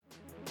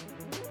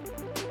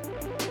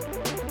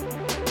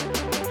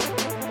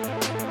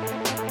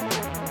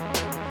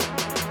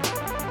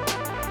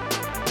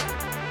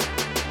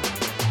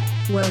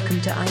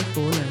Welcome to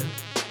I4O.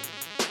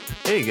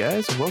 Hey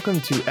guys, welcome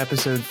to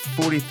episode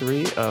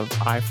 43 of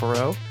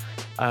I4O.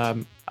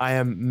 I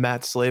am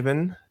Matt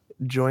Slavin,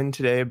 joined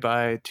today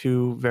by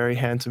two very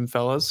handsome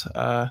fellows.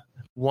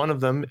 One of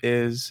them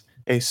is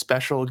a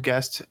special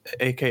guest,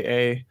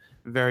 aka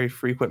very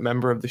frequent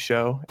member of the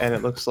show, and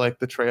it looks like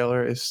the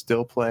trailer is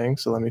still playing,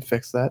 so let me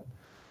fix that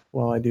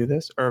while I do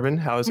this. Urban,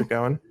 how is it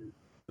going?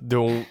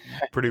 Doing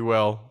pretty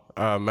well,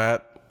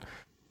 Matt.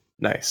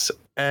 Nice.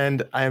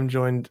 And I am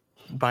joined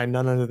by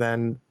none other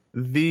than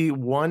the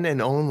one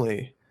and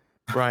only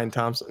Brian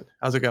Thompson.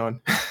 How's it going?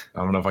 I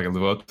don't know if I can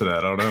live up to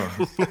that. I don't know.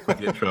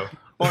 Quick intro.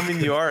 Well, I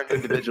mean, you are an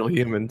individual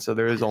human, so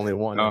there is only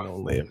one and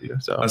only of you.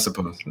 So I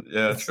suppose.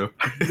 Yeah, that's true.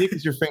 unique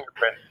as your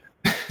fingerprint.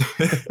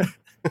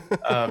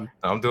 I'm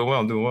doing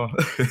well.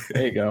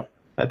 There you go.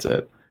 That's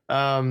it.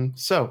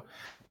 So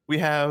we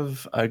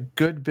have a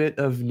good bit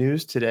of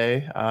news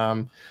today,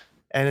 and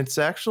it's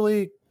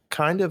actually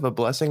kind of a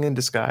blessing in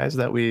disguise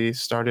that we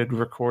started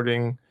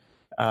recording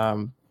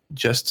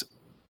just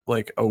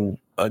like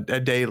a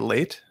day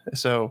late.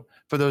 So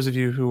for those of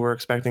you who were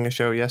expecting a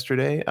show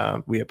yesterday,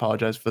 we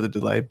apologize for the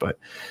delay, but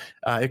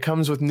it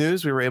comes with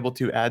news. We were able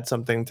to add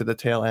something to the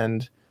tail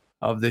end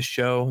of this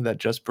show that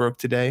just broke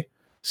today.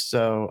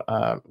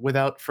 So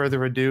without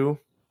further ado,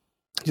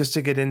 just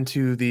to get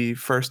into the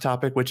first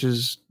topic, which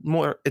is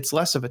it's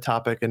less of a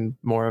topic and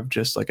more of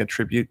just like a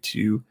tribute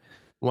to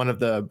one of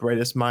the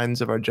brightest minds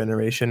of our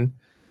generation,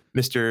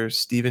 Mr.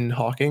 Stephen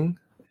Hawking,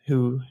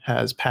 who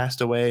has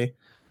passed away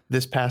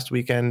this past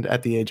weekend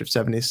at the age of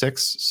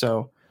 76.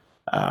 So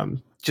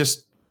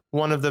just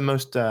one of the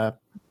most, I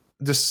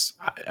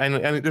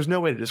mean, there's no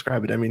way to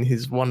describe it. I mean,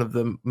 he's one of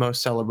the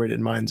most celebrated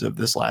minds of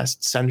this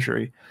last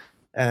century.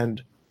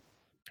 And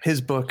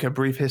his book, A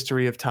Brief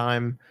History of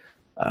Time,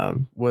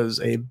 was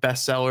a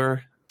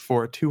bestseller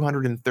for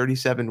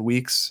 237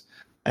 weeks.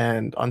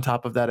 And on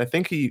top of that, I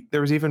think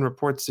there was even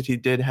reports that he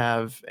did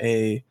have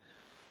a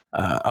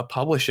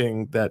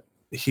publishing that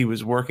he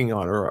was working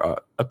on, or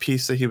a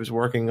piece that he was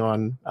working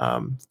on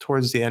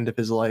towards the end of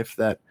his life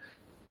that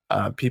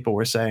people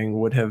were saying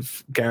would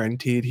have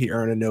guaranteed he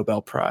earn a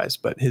Nobel Prize.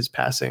 But his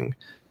passing,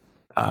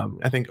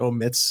 I think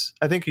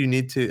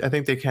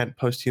they can't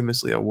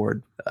posthumously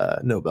award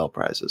Nobel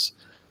Prizes.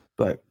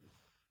 But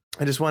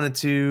I just wanted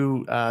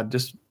to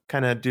just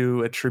kind of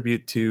do a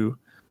tribute to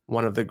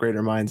one of the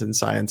greater minds in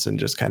science and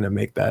just kind of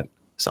make that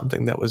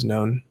something that was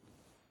known.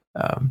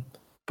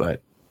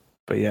 But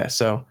yeah,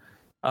 so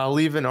I'll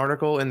leave an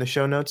article in the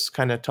show notes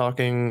kind of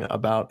talking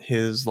about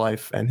his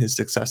life and his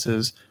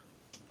successes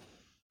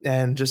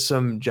and just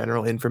some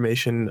general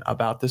information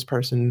about this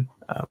person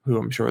who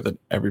I'm sure that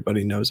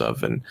everybody knows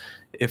of. And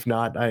if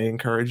not, I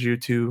encourage you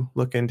to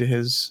look into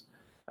his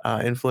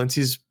influence.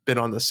 He's been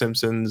on The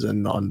Simpsons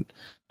and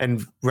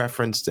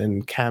referenced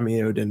and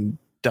cameoed in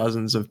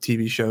dozens of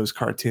TV shows,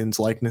 cartoons,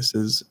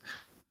 likenesses.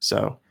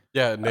 So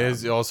yeah, and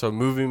there's also a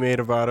movie made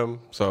about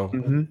him. So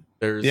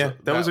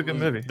that was a good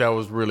movie. That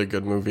was really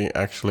good movie,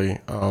 actually.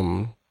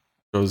 It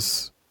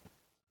was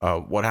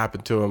what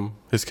happened to him,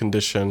 his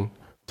condition,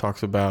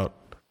 talks about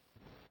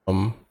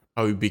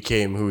how he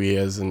became who he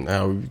is and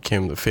how he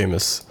became the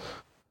famous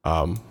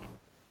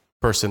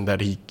person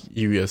that he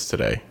is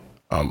today,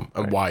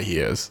 and why he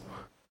is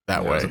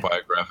that way. It's a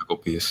biographical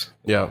piece.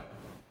 Yeah.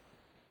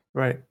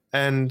 Right.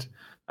 And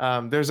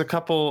there's a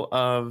couple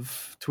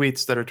of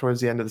tweets that are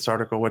towards the end of this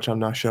article, which I'm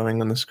not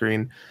showing on the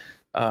screen.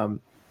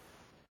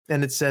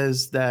 And it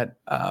says that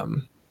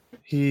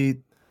he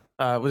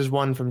was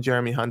one from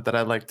Jeremy Hunt that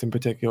I liked in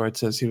particular. It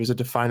says he was a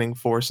defining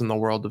force in the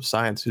world of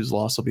science whose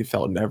loss will be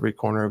felt in every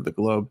corner of the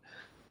globe.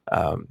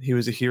 He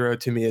was a hero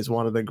to me as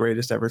one of the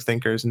greatest ever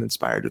thinkers and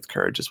inspired with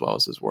courage as well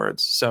as his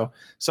words. So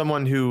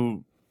someone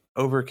who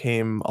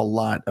overcame a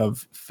lot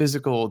of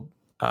physical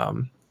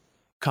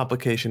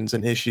complications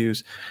and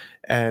issues.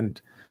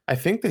 And I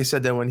think they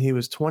said that when he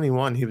was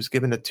 21, he was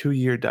given a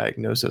 2-year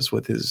diagnosis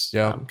with his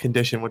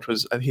condition, which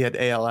was he had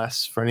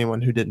ALS, for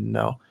anyone who didn't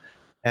know.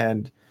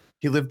 And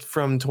he lived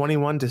from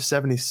 21 to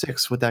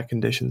 76 with that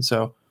condition.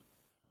 So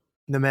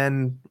the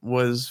man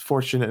was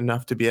fortunate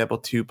enough to be able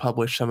to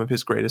publish some of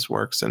his greatest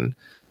works and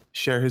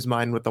share his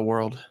mind with the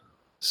world.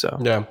 So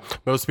yeah,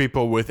 most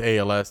people with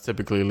ALS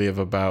typically live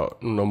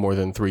about no more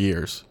than 3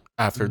 years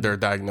after their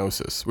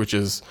diagnosis, which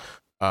is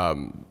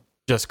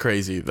just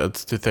crazy.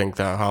 That's to think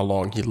that how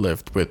long he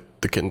lived with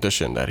the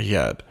condition that he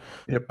had.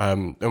 Yep.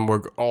 And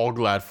we're all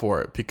glad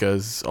for it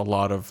because a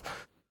lot of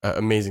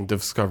amazing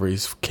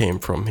discoveries came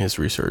from his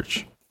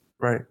research.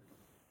 Right.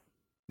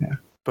 Yeah.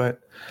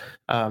 But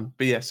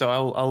yeah, so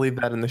I'll leave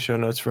that in the show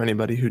notes for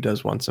anybody who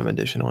does want some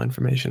additional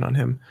information on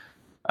him.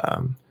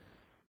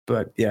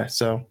 But yeah,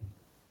 so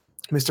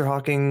Mr.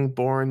 Hawking,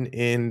 born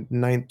in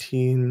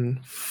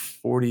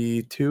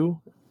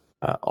 1942,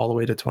 all the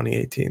way to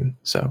 2018.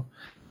 So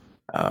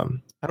I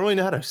don't really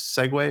know how to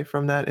segue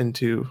from that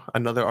into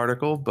another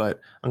article,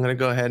 but I'm going to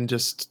go ahead and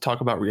just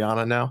talk about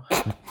Rihanna now.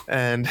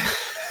 And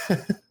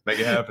make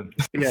it happen.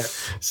 Yeah.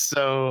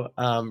 So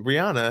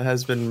Rihanna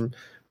has been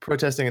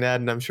protesting an ad,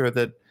 and I'm sure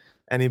that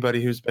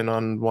anybody who's been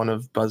on one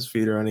of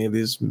BuzzFeed or any of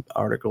these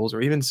articles, or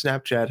even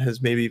Snapchat,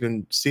 has maybe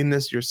even seen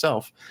this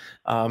yourself.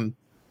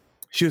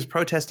 She was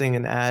protesting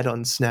an ad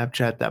on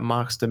Snapchat that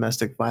mocks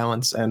domestic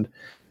violence. And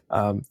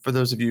for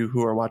those of you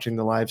who are watching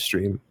the live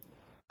stream,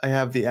 I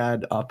have the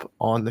ad up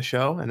on the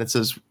show, and it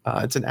says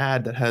it's an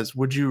ad that has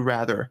 "Would you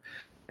rather?"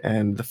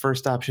 And the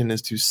first option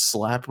is to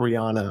slap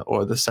Rihanna,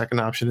 or the second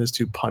option is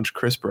to punch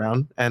Chris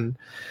Brown. And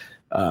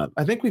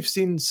I think we've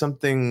seen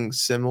something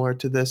similar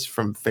to this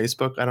from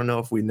Facebook. I don't know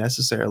if we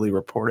necessarily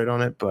reported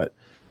on it, but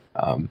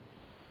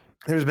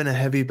there's been a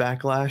heavy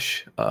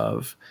backlash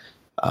of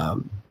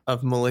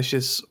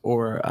malicious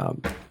or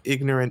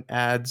ignorant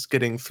ads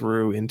getting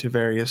through into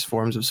various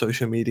forms of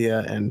social media,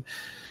 and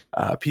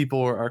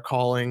people are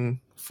calling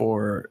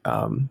for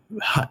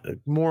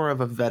more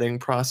of a vetting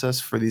process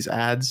for these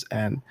ads.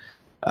 And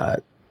I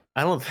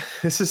don't.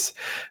 This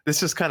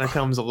just kind of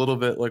comes a little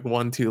bit like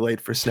one too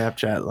late for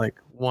Snapchat, like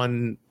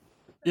one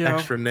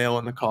extra nail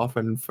in the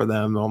coffin for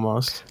them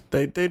almost.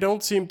 They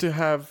don't seem to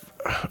have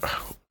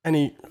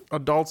any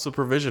adult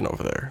supervision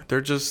over there.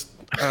 They're just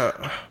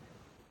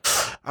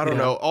I don't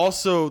know.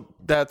 Also,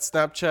 that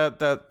Snapchat,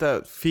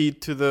 that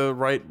feed to the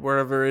right,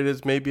 wherever it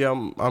is, maybe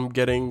I'm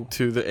getting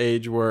to the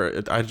age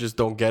where I just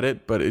don't get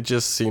it, but it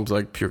just seems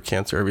like pure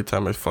cancer every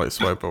time I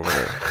swipe over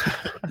there.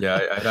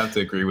 Yeah, I'd have to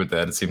agree with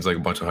that. It seems like a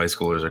bunch of high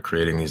schoolers are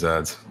creating these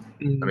ads.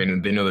 I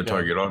mean, they know their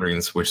target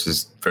audience, which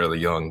is fairly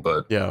young,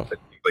 but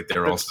like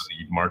they're also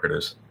the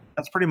marketers.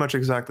 That's pretty much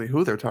exactly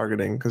who they're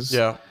targeting, because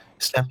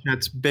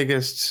Snapchat's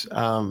biggest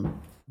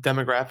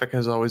demographic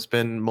has always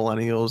been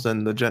millennials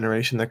and the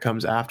generation that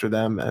comes after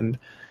them, and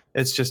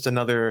it's just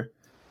another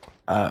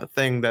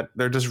thing that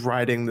they're just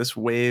riding this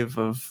wave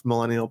of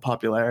millennial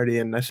popularity.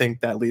 And I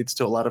think that leads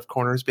to a lot of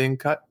corners being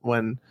cut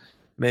when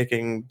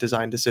making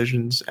design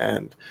decisions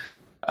and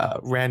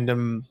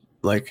random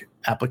like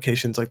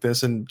applications like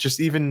this, and just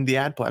even the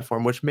ad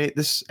platform, which made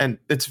this. And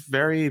it's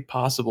very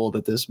possible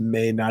that this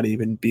may not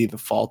even be the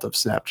fault of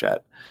Snapchat.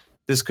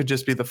 This could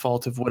just be the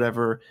fault of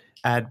whatever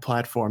ad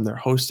platform they're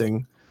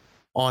hosting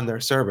on their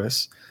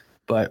service.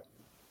 But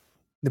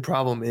the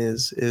problem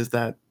is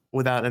that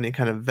without any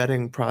kind of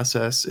vetting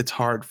process, it's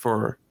hard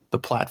for the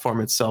platform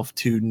itself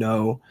to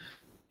know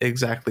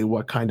exactly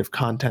what kind of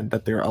content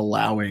that they're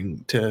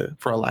allowing to,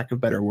 for a lack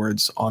of better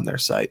words, on their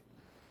site.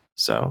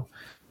 So,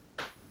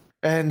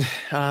 and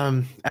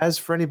as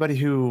for anybody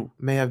who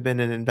may have been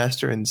an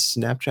investor in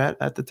Snapchat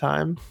at the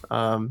time,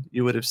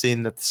 you would have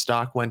seen that the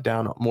stock went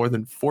down more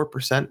than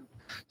 4%.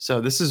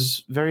 So this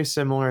is very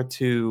similar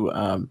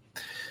to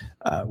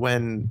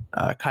when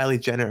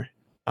Kylie Jenner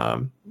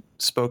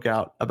spoke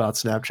out about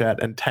Snapchat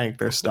and tanked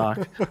their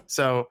stock.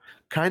 So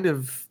kind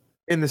of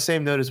in the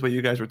same note as what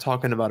you guys were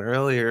talking about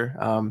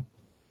earlier,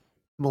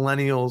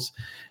 millennials,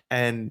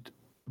 and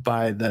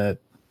by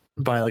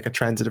like a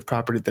transitive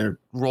property, their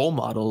role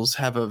models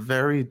have a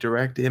very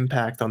direct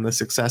impact on the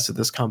success of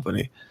this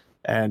company.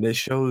 And it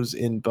shows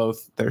in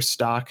both their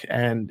stock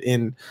and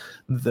in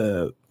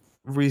the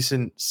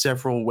recent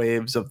several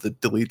waves of the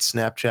delete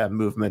Snapchat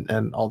movement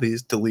and all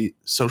these delete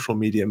social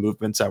media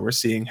movements that we're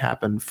seeing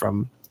happen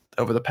from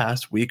over the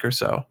past week or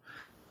so.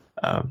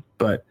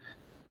 But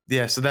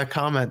yeah, so that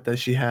comment that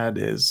she had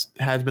has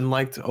been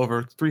liked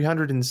over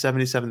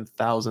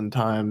 377,000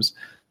 times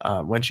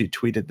when she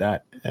tweeted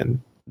that.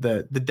 And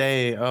the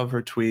day of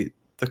her tweet,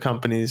 the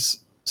company's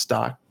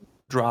stock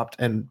dropped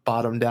and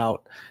bottomed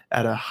out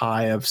at a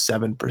high of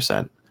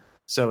 7%.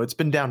 So it's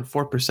been down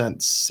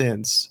 4%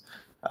 since.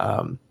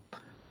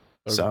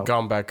 So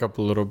gone back up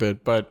a little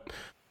bit, but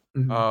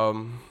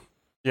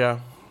yeah,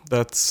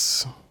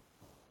 that's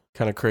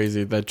kind of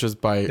crazy that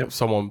just by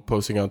someone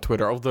posting on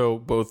Twitter, although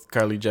both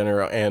Kylie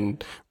Jenner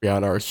and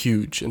Rihanna are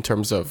huge in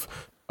terms of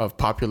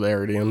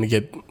popularity and they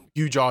get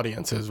huge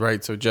audiences,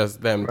 right? So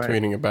just them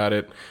tweeting about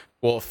it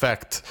will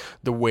affect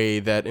the way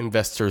that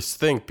investors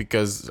think,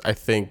 because I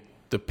think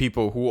the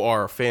people who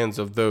are fans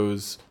of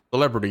those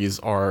celebrities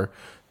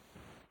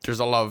there's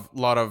a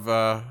lot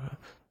of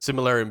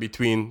similarity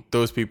between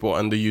those people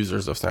and the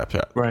users of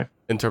Snapchat, right?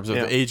 In terms of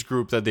the age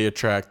group that they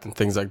attract and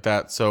things like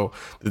that. So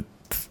the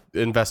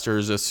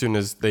investors, as soon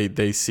as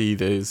they see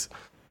these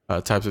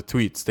types of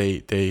tweets,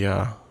 they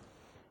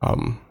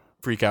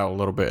freak out a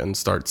little bit and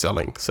start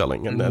selling,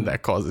 and then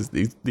that causes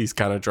these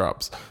kind of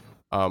drops.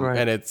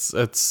 And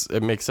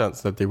it makes sense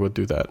that they would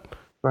do that.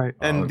 Right.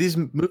 And these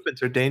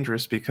movements are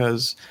dangerous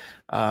because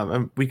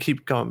we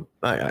keep going.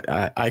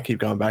 I keep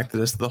going back to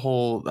this. The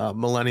whole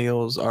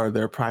millennials are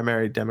their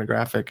primary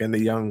demographic and the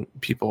young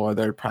people are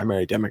their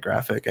primary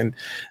demographic. And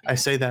I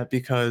say that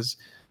because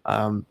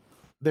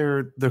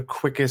they're the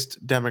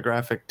quickest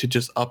demographic to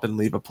just up and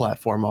leave a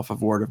platform off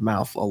of word of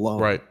mouth alone.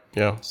 Right.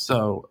 Yeah.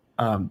 So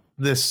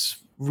this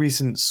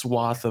recent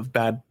swath of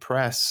bad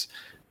press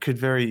could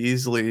very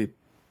easily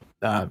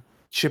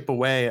chip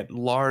away at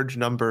large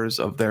numbers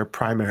of their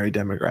primary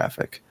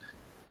demographic,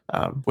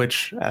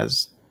 which,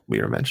 as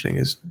we were mentioning,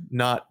 is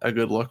not a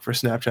good look for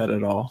Snapchat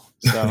at all.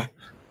 So,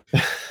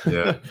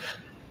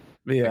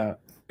 yeah.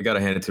 I gotta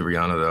hand it to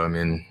Rihanna though. I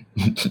mean,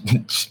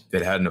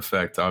 it had an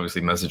effect. Obviously,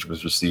 message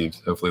was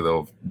received. Hopefully,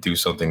 they'll do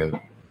something to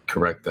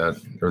correct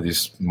that, or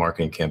these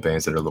marketing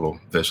campaigns that are a little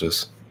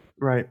vicious.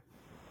 Right.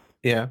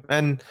 Yeah,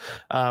 and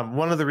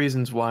one of the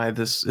reasons why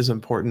this is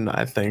important,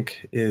 I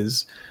think,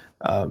 is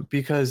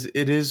because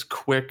it is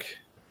quick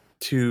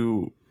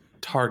to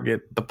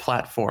target the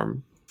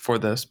platform for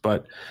this,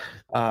 but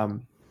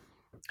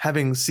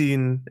having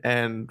seen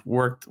and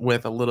worked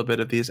with a little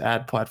bit of these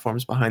ad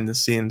platforms behind the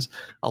scenes,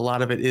 a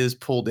lot of it is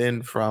pulled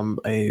in from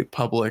a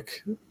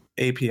public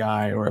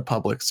API or a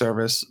public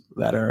service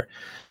that are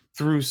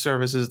through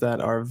services that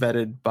are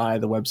vetted by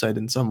the website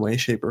in some way,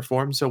 shape, or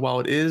form. So while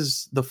it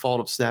is the fault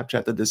of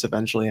Snapchat that this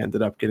eventually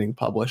ended up getting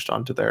published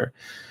onto their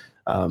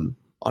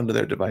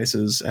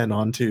devices and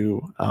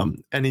onto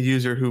any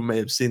user who may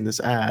have seen this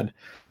ad,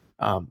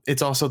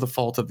 it's also the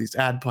fault of these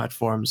ad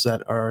platforms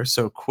that are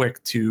so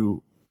quick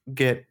to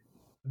get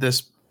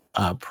this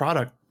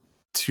product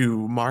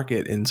to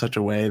market in such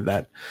a way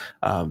that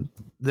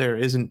there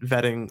isn't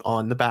vetting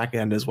on the back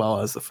end as well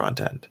as the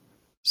front end.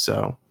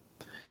 So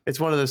it's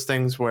one of those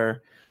things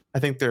where I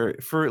think there,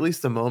 for at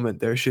least the moment,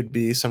 there should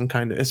be some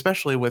kind of,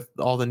 especially with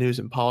all the news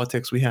and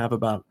politics we have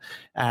about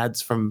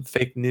ads from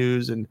fake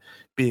news and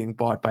being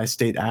bought by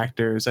state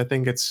actors. I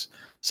think it's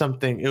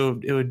something,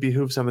 it would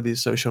behoove some of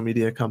these social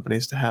media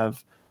companies to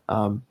have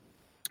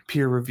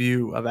peer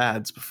review of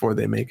ads before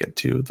they make it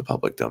to the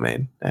public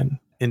domain and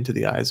into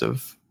the eyes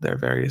of their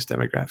various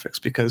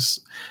demographics, because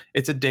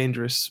it's a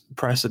dangerous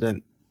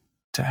precedent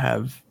to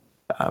have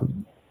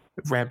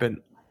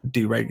rampant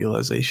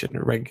deregulation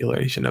or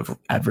regulation of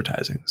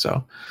advertising.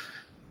 So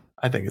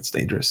I think it's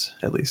dangerous,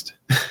 at least.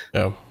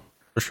 Yeah,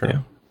 for sure.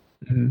 Yeah.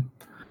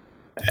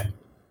 Mm-hmm.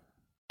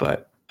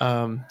 But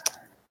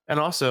and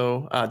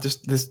also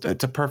just this,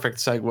 it's a perfect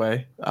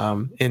segue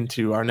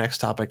into our next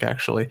topic.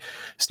 Actually,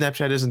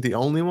 Snapchat isn't the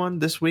only one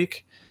this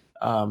week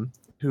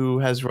who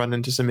has run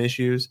into some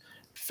issues.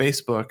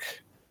 Facebook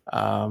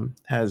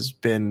has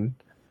been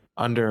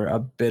under a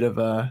bit of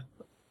a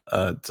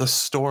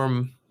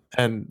storm,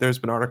 and there's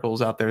been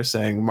articles out there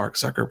saying Mark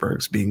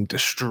Zuckerberg's being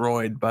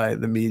destroyed by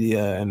the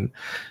media, and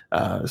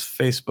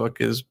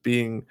Facebook is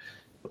being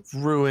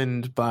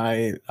ruined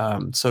by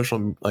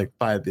social, like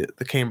by the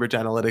Cambridge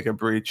Analytica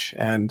breach.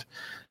 And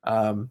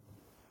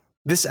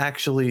this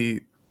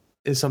actually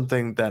is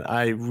something that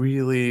I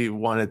really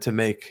wanted to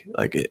make,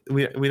 like,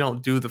 we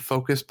don't do the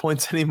focus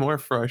points anymore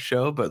for our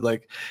show, but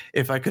like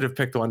if I could have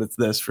picked one, it's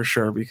this for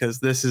sure, because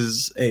this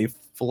is a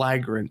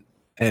flagrant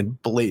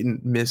and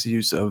blatant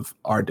misuse of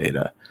our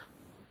data,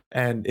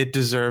 and it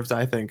deserves,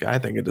 I think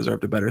it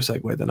deserved a better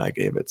segue than I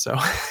gave it. So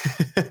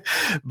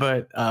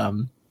but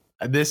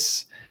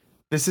this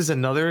is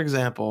another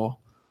example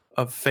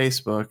of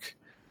Facebook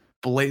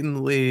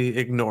blatantly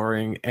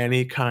ignoring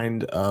any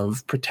kind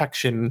of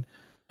protection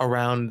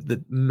around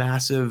the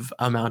massive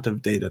amount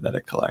of data that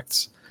it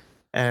collects.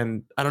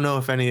 And I don't know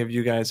if any of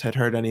you guys had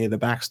heard any of the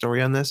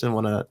backstory on this and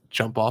want to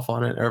jump off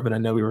on it. Irvin, I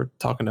know we were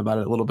talking about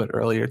it a little bit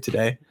earlier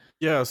today.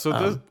 Yeah,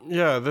 so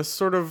this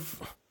sort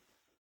of,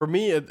 for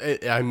me,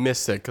 I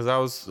missed it because I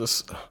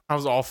was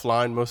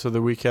offline most of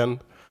the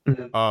weekend.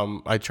 Mm-hmm.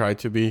 I tried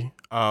to be,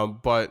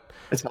 but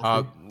it's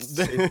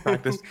safe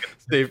practice.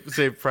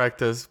 safe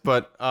practice.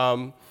 But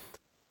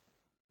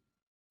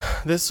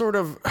this sort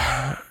of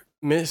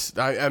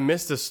I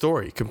missed the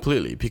story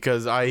completely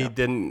because I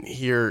didn't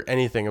hear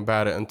anything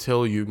about it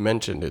until you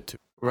mentioned it to me.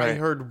 Right. I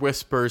heard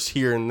whispers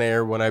here and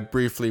there when I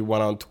briefly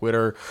went on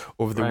Twitter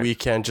over the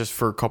weekend just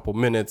for a couple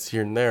minutes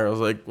here and there. I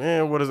was like,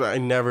 man, what is that? I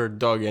never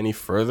dug any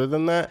further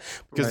than that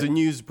because the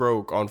news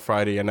broke on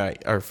Friday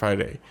night or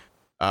Friday.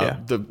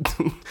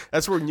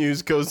 That's where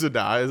news goes to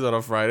die, is on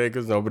a Friday,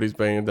 because nobody's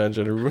paying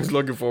attention. Everyone's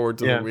looking forward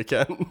to the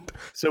weekend.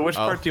 So which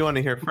part do you want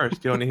to hear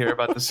first? Do you want to hear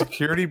about the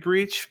security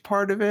breach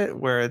part of it,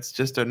 where it's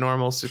just a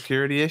normal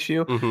security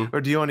issue? Mm-hmm. Or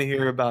do you want to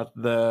hear about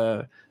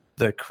the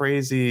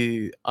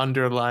crazy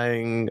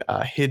underlying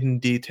hidden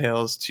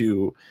details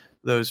to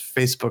those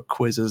Facebook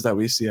quizzes that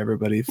we see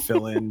everybody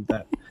fill in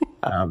that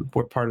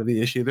were part of the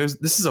issue?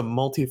 This is a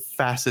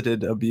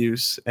multifaceted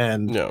abuse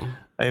and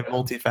a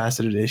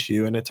multifaceted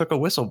issue, and it took a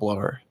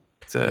whistleblower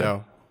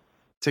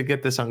to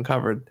get this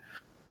uncovered.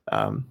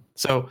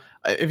 So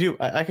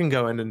if I can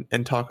go in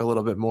and talk a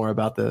little bit more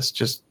about this,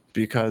 just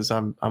because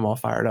I'm all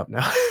fired up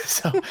now.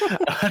 So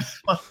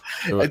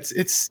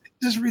it's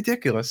just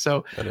ridiculous.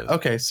 So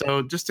okay,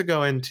 so just to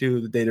go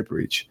into the data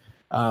breach,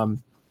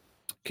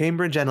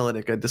 Cambridge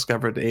Analytica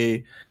discovered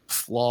a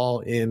flaw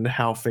in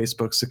how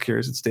Facebook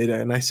secures its data,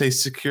 and I say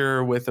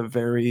secure with a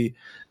very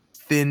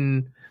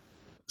thin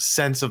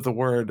sense of the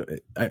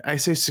word. I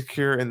say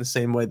secure in the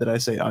same way that I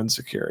say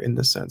unsecure in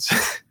this sense.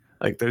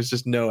 Like there's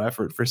just no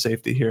effort for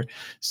safety here.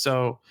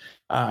 So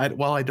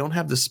while I don't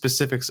have the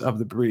specifics of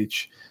the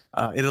breach,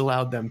 it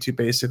allowed them to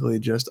basically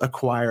just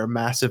acquire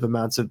massive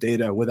amounts of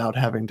data without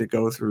having to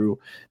go through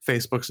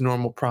Facebook's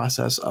normal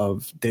process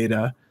of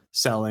data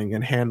selling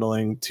and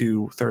handling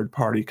to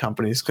third-party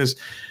companies, because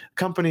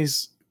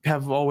companies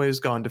have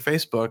always gone to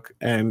Facebook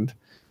and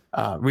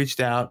reached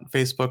out.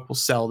 Facebook will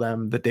sell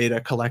them the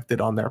data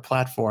collected on their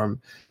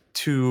platform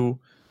to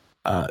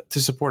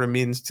support a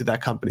means to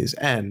that company's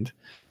end.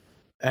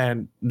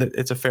 And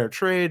it's a fair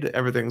trade.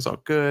 Everything's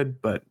all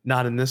good, but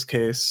not in this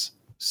case.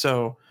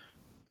 So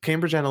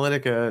Cambridge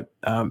Analytica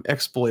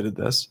exploited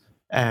this.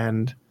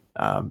 And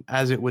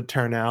as it would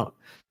turn out,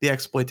 the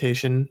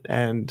exploitation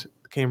and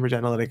Cambridge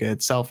Analytica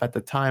itself at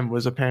the time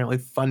was apparently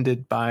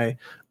funded by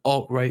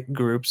alt-right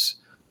groups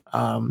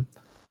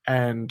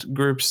and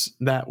groups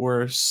that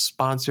were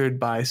sponsored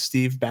by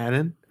Steve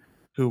Bannon,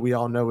 who we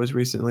all know was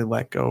recently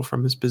let go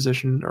from his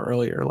position, or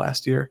earlier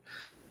last year,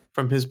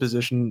 from his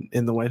position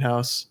in the White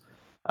House.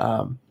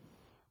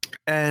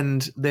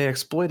 And they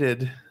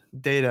exploited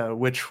data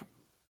which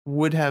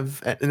would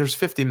have, and there's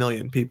 50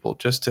 million people,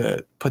 just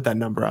to put that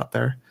number out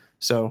there.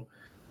 So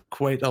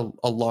quite a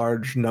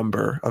large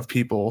number of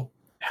people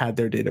had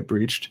their data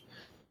breached.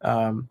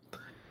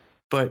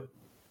 But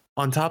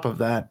on top of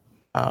that,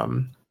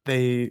 I'm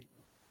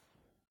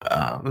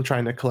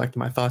trying to collect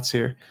my thoughts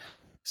here.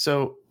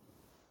 So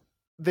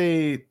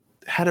they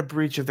had a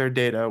breach of their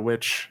data,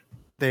 which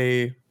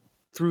they,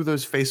 through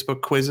those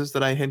Facebook quizzes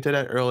that I hinted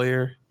at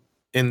earlier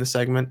in the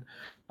segment.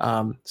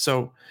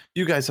 So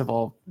you guys have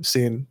all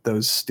seen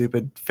those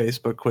stupid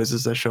Facebook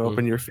quizzes that show up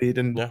in your feed.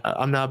 And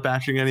I'm not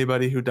bashing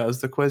anybody who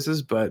does the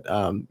quizzes, but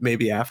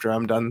maybe after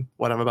I'm done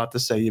what I'm about to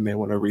say, you may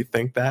want to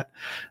rethink that.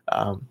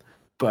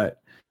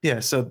 But yeah,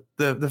 so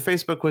the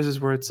Facebook quizzes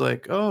where it's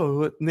like,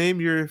 oh,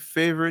 name your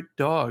favorite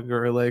dog,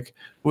 or like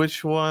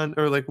which one,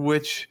 or like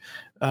which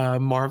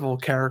Marvel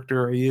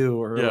character are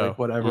you, or like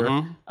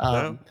whatever.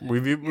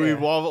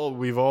 We've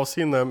all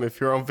seen them. If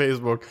you're on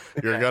Facebook,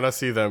 you're gonna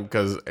see them,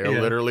 because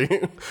literally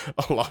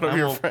a lot of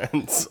your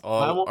friends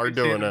are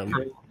doing them.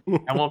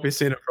 I won't be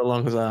seeing it for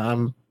long, because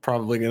I'm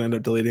probably gonna end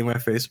up deleting my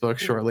Facebook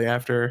shortly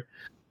after,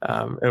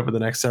 over the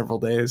next several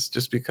days,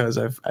 just because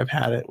I've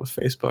had it with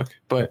Facebook.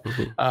 But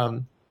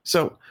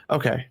so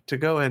okay, to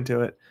go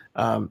into it,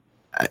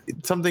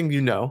 something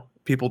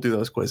people do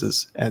those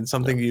quizzes, and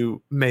something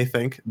you may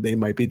think they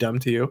might be dumb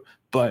to you,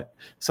 but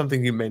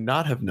something you may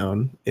not have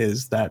known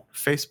is that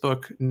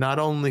Facebook not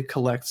only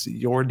collects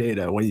your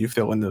data when you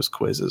fill in those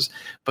quizzes,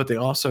 but they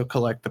also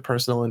collect the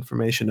personal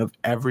information of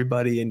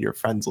everybody in your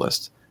friends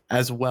list,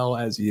 as well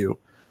as you.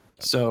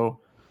 So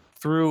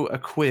through a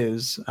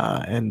quiz,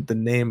 and the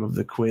name of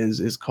the quiz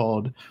is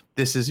called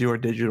 "This Is Your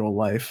Digital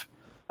Life,"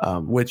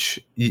 which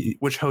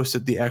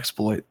hosted the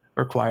exploit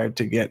required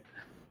to get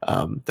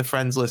the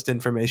friends list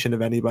information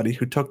of anybody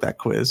who took that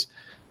quiz.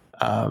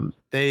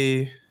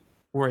 They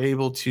were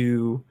able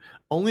to,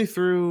 only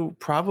through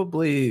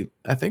probably,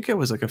 I think it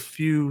was like a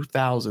few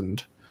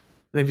thousand,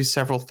 maybe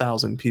several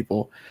thousand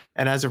people.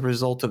 And as a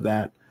result of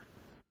that,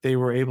 they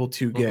were able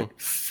to get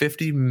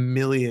 50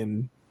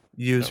 million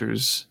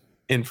users'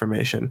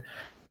 information.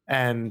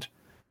 And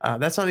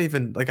that's not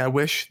even, like, I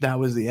wish that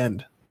was the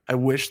end. I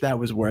wish that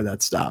was where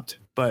that stopped.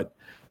 But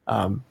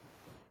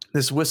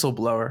this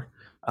whistleblower,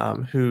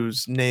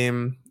 whose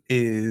name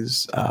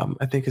is,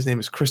 I think his name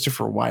is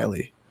Christopher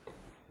Wiley.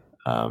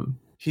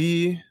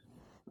 He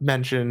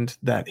mentioned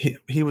that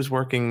he was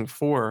working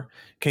for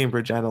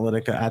Cambridge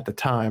Analytica at the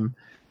time.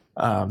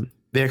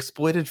 They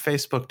exploited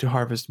Facebook to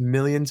harvest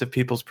millions of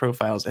people's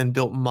profiles and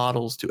built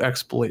models to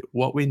exploit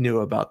what we knew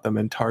about them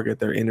and target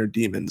their inner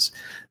demons.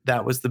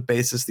 That was the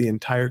basis the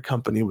entire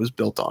company was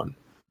built on.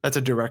 That's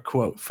a direct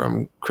quote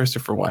from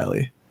Christopher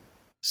Wiley.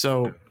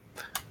 So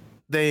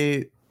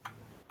they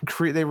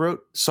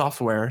wrote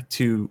software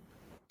to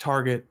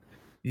target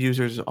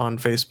users on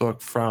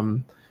Facebook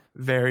from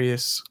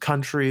various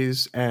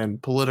countries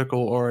and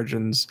political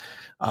origins,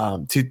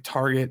 to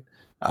target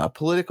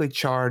politically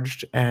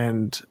charged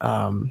and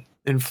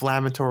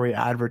inflammatory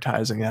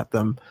advertising at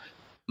them.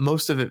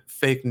 Most of it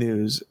fake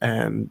news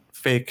and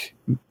fake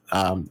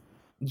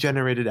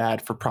generated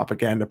ad for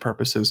propaganda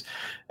purposes.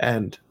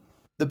 And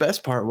the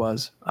best part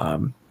was,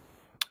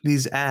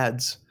 these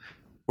ads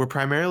were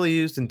primarily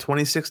used in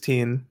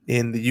 2016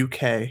 in the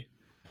UK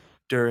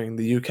during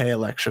the UK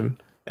election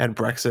and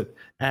Brexit,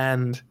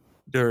 and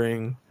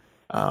during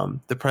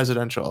the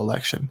presidential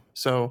election.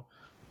 So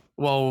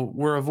while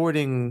we're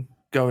avoiding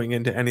going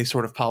into any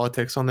sort of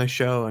politics on this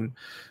show, and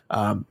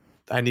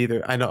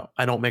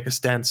I don't make a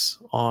stance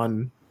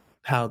on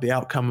how the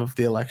outcome of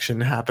the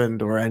election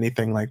happened or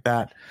anything like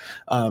that,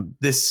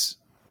 this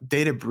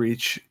data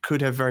breach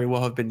could have very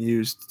well have been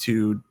used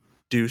to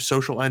do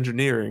social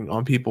engineering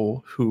on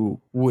people who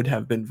would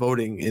have been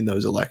voting in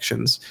those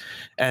elections.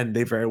 And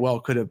they very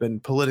well could have been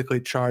politically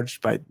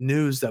charged by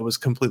news that was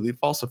completely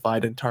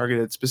falsified and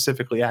targeted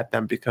specifically at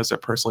them because their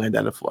personally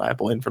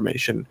identifiable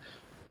information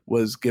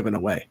was given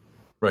away.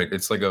 Right.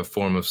 It's like a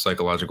form of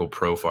psychological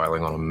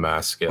profiling on a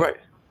mass scale. Right.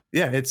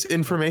 Yeah. It's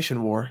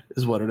information war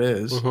is what it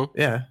is.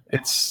 Yeah.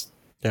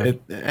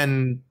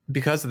 And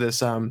because of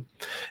this,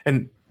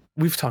 and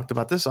we've talked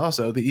about this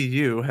also, the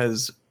EU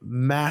has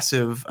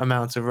massive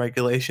amounts of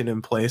regulation in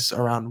place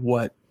around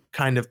what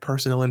kind of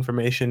personal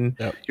information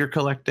you're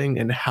collecting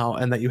and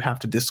that you have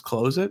to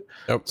disclose it.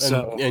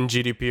 So, and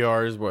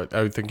GDPR is what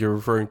I think you're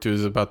referring to,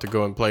 is about to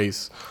go in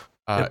place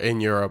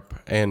in Europe,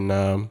 and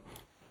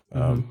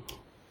in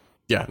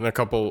a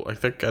couple, I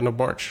think, end of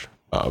March,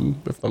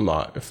 if I'm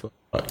not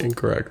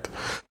incorrect.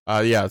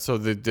 So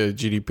the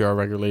GDPR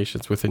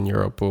regulations within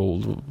Europe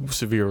will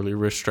severely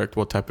restrict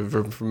what type of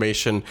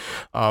information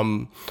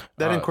that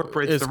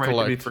incorporates the right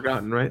to be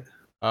forgotten, right?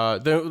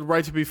 The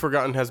right to be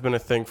forgotten has been a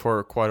thing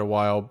for quite a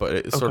while, but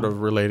it's sort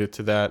of related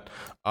to that.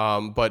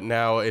 But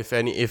now, if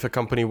a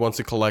company wants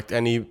to collect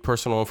any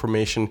personal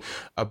information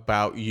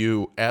about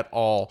you at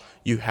all,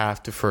 you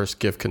have to first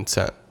give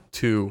consent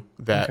to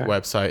that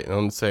website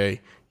and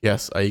say,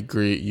 yes, I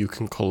agree, you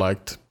can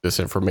collect this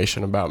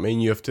information about me.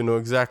 And you have to know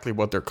exactly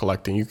what they're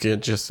collecting. You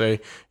can't just say,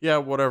 yeah,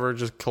 whatever,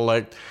 just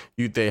collect.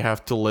 They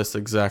have to list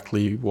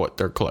exactly what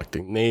they're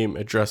collecting. Name,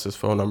 addresses,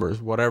 phone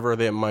numbers, whatever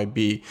they might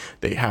be,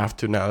 they have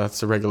to now. That's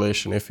the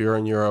regulation. If you're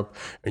in Europe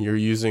and you're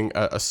using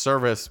a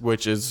service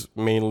which is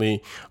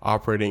mainly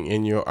operating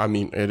in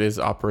it is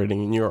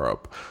operating in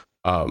Europe,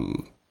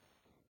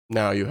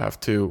 now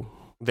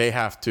they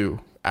have to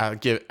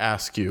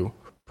ask you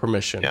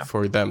permission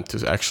for them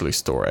to actually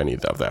store any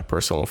of that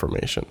personal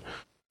information.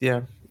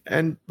 Yeah,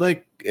 and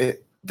like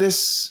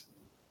this,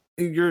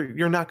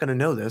 you're not going to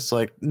know this.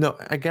 Like, no,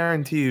 I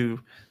guarantee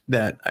you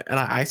that, and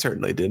I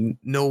certainly didn't.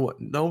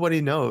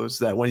 Nobody knows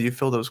that when you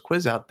fill those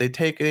quiz out, they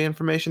take the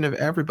information of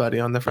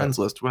everybody on the friends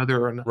list,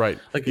 whether or not. Right.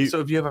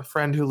 So if you have a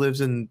friend who lives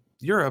in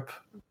Europe,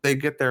 they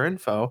get their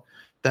info.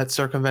 That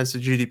circumvents the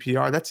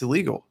GDPR. That's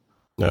illegal.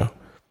 Yeah.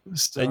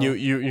 So. And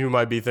you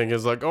might be thinking,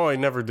 it's like, oh, I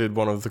never did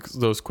one of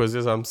those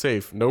quizzes, I'm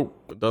safe. Nope,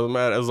 it doesn't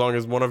matter. As long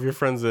as one of your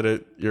friends did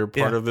it, you're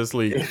part of this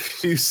league.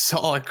 If you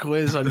saw a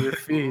quiz on your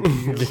feed,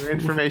 your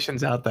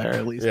information's out there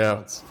at least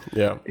once.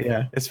 Yeah.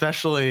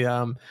 Especially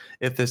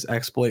if this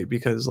exploit,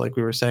 because like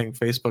we were saying,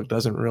 Facebook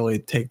doesn't really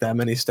take that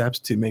many steps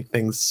to make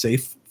things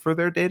safe for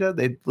their data.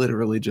 They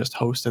literally just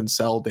host and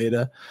sell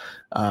data.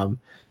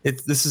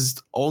 This is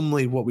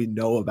only what we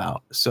know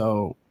about.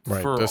 So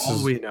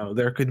we know,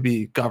 there could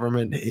be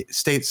government,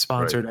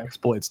 state-sponsored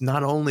exploits,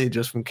 not only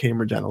just from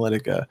Cambridge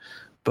Analytica,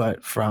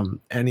 but from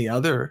any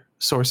other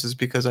sources,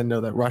 because I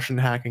know that Russian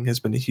hacking has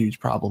been a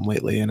huge problem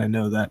lately, and I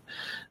know that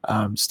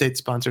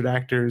state-sponsored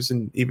actors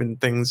and even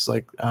things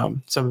like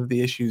some of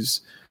the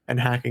issues and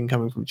hacking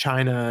coming from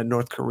China,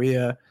 North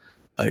Korea,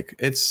 like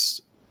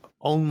it's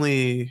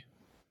only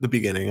the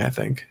beginning, I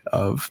think,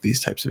 of these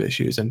types of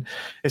issues. And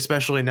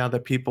especially now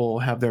that people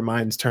have their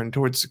minds turned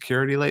towards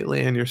security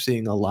lately, and you're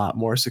seeing a lot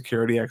more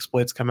security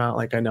exploits come out.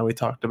 Like I know we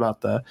talked about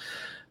the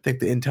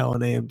Intel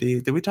and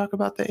AMD. Did we talk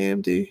about the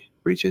AMD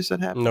breaches that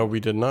happened? No, we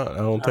did not. I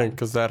don't think,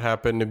 because that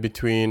happened in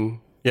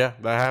between. Yeah,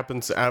 that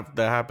happened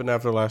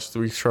after last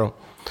week's show.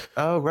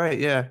 Oh, right.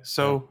 Yeah.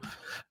 So,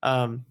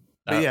 but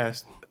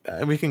yes.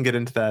 And we can get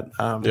into that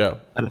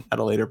at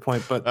a later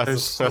point, but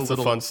that's a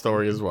fun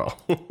story as well.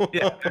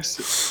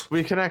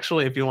 We can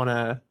actually, if you want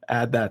to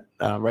add that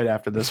right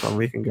after this one,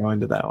 we can go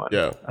into that one.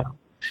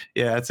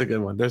 It's a good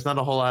one. There's not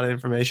a whole lot of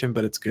information,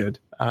 but it's good.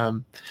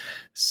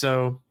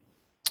 So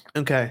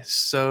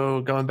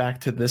going back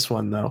to this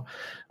one though,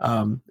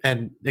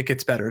 and it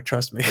gets better,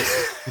 trust me.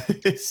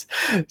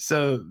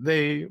 So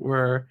they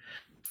were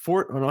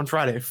on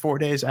Friday, 4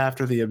 days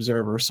after the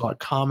Observer saw a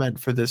comment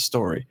for this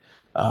story.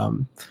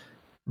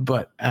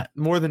 But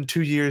more than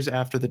 2 years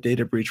after the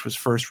data breach was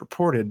first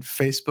reported,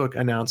 Facebook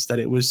announced that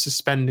it was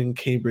suspending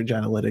Cambridge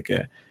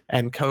Analytica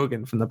and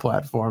Kogan from the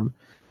platform,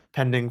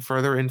 pending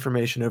further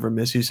information over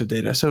misuse of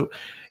data. So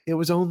it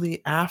was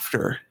only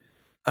after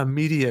a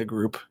media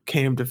group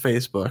came to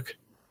Facebook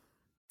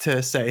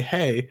to say,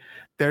 hey,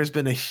 there's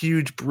been a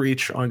huge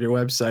breach on your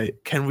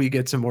website. Can we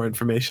get some more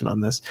information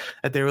on this?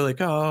 And they were like,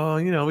 oh,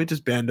 we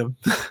just banned them.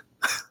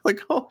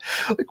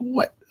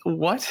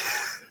 What?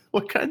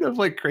 What kind of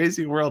like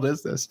crazy world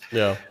is this?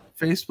 Yeah.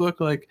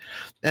 Facebook, like,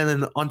 and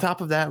then on top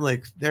of that,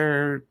 like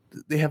there's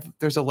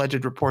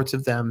alleged reports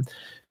of them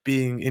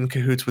being in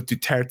cahoots with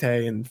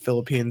Duterte and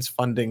Philippines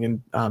funding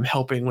and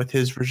helping with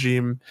his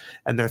regime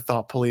and their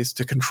thought police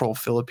to control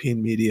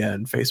Philippine media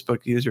and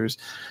Facebook users.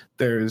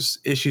 There's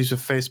issues with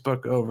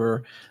Facebook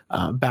over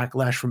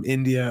backlash from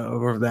India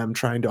over them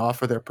trying to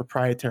offer their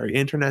proprietary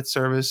internet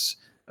service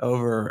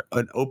over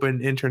an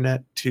open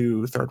internet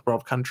to third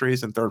world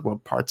countries and third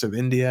world parts of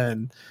India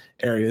and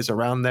areas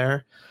around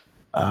there.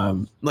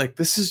 Like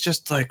this is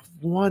just like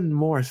one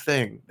more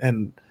thing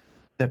and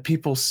that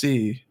people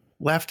see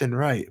left and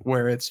right,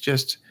 where it's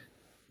just,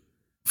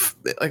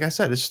 like I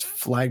said, it's just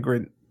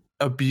flagrant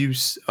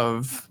abuse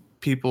of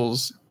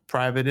people's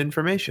private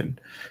information.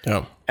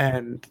 Yeah.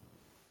 And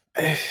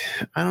I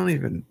don't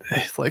even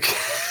like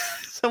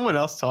someone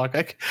else talk.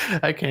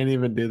 I can't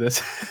even do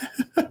this.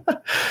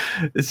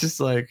 It's just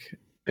like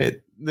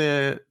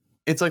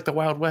it's like the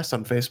Wild West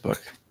on Facebook.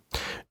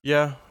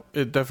 Yeah,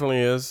 it definitely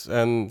is.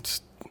 And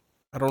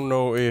I don't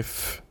know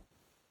if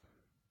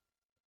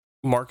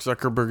Mark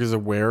Zuckerberg is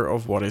aware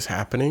of what is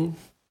happening,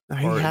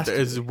 or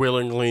is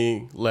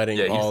willingly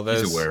letting all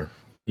this. He's aware.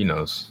 He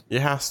knows. He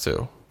has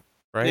to,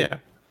 right? Yeah.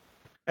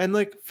 And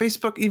like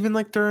Facebook, even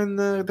like during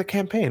the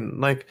campaign,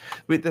 like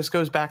this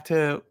goes back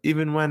to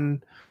even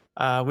when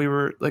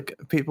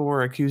people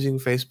were accusing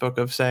Facebook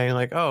of saying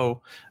like,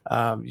 oh,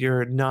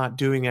 you're not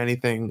doing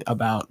anything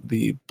about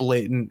the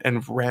blatant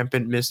and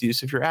rampant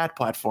misuse of your ad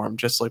platform,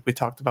 just like we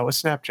talked about with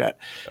Snapchat.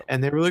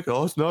 And they were like,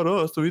 oh, it's not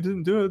us, we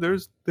didn't do it.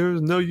 There's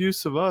no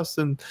use of us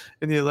in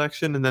the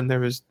election. And then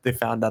they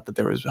found out that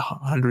there was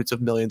hundreds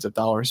of millions of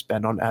dollars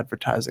spent on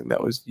advertising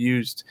that was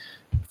used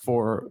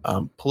for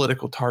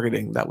political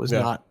targeting that was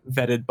not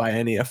vetted by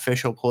any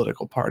official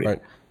political party.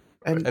 Right.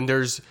 And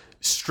there's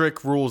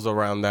strict rules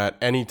around that.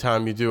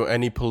 Anytime you do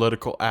any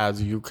political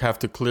ads, you have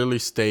to clearly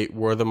state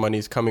where the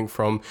money's coming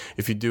from.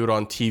 If you do it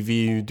on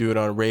TV, you do it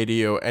on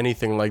radio,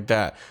 anything like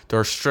that. There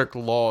are strict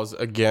laws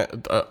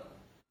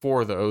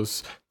for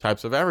those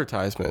types of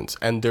advertisements,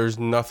 and there's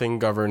nothing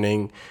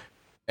governing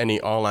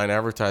any online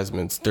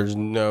advertisements. There's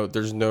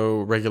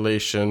no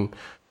regulation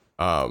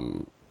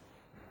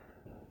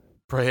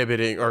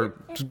prohibiting or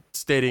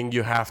stating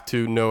you have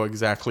to know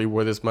exactly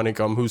where this money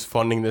comes, who's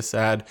funding this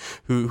ad,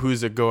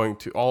 who's it going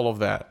to, all of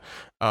that.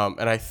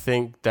 And I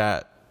think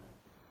that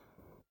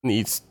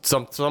needs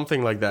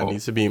something like that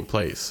needs to be in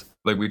place.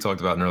 Like we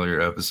talked about in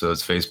earlier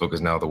episodes, Facebook is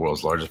now the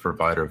world's largest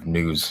provider of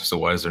news. So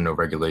why is there no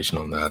regulation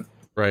on that?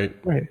 Right.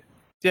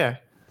 Yeah.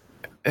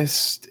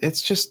 It's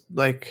just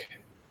like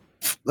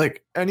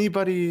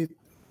anybody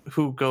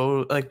who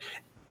go like.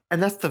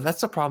 And that's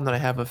the problem that I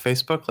have with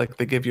Facebook. Like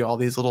they give you all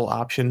these little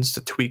options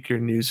to tweak your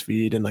news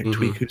feed and like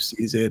tweak who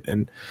sees it,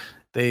 and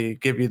they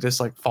give you this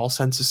like false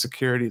sense of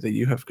security that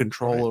you have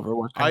control over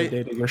what kind of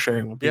data you're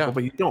sharing with people,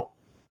 but you don't.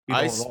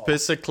 I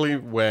specifically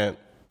went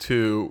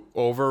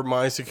over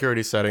my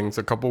security settings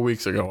a couple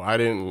weeks ago. I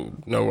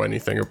didn't know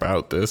anything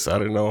about this. I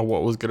didn't know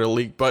what was going to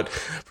leak, but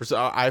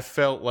I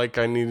felt like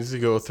I needed to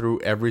go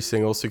through every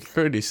single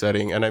security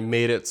setting, and I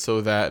made it so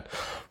that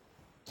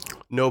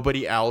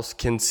nobody else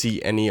can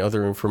see any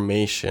other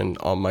information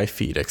on my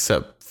feed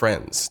except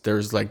friends.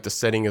 There's like the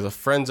setting is a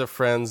friends of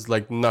friends,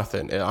 like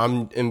nothing.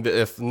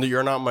 If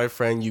you're not my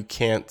friend, you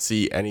can't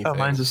see anything. Oh,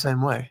 mine's the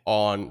same way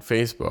on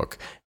Facebook.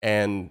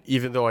 And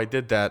even though I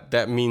did that,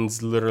 that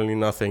means literally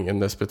nothing in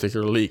this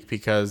particular leak,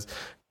 because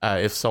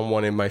if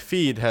someone in my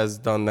feed has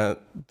done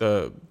that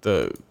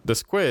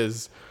this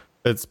quiz,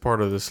 it's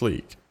part of this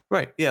leak.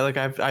 Right. Yeah. Like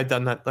I've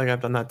done that. Like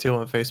I've done that too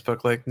on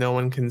Facebook. Like no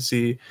one can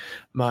see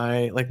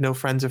no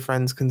friends of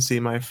friends can see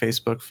my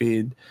Facebook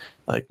feed.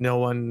 Like no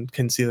one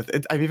can see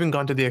that. I've even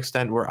gone to the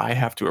extent where I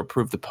have to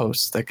approve the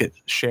posts that get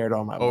shared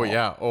on my wall.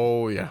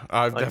 Oh yeah.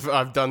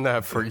 I've done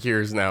that for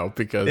years now,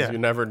 because you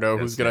never know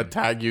who's gonna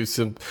tag you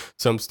some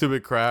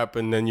stupid crap,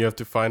 and then you have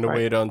to find a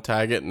way to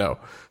untag it. No.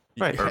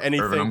 Right.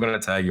 Anything. Irvin, I'm going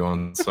to tag you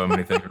on so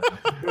many things.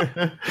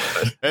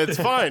 It's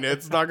fine.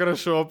 It's not going to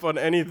show up on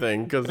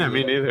anything.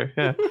 Me neither.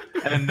 Yeah.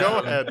 And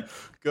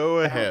Go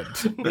ahead.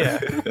 Yeah.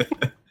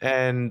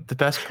 And the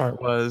best part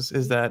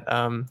is that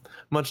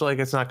much like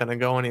it's not going to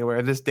go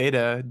anywhere, this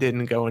data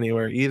didn't go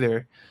anywhere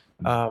either.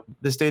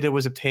 This data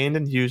was obtained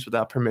and used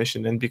without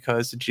permission, and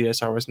because the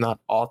GSR was not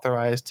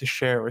authorized to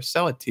share or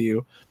sell it to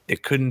you,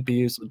 it couldn't be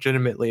used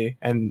legitimately.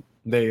 And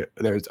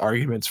there's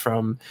arguments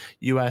from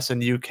US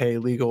and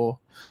UK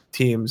legal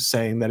teams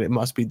saying that it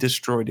must be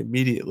destroyed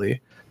immediately.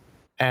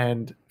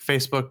 And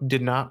Facebook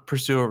did not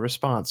pursue a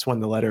response when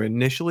the letter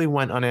initially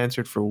went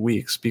unanswered for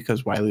weeks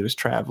because Wiley was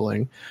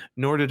traveling,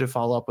 nor did it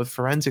follow up with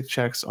forensic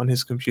checks on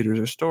his computers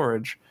or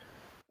storage.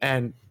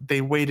 And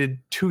they waited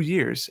 2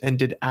 years and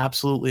did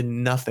absolutely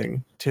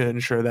nothing to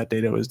ensure that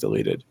data was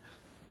deleted.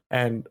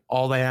 And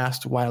all they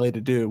asked Wiley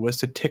to do was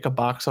to tick a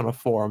box on a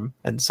form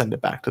and send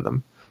it back to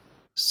them.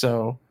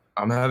 So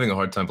I'm having a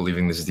hard time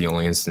believing this is the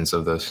only instance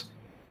of this.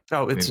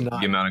 Oh, it's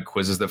not. The amount of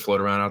quizzes that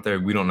float around out there,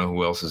 we don't know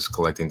who else is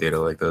collecting data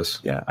like this.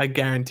 Yeah, I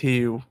guarantee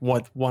you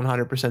with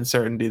 100%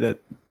 certainty that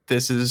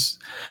this is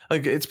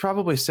like, it's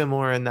probably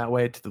similar in that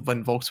way to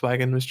when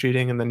Volkswagen was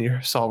cheating, and then you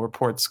saw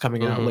reports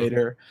coming out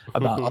later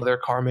about other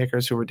car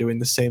makers who were doing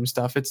the same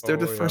stuff. They're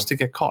the first to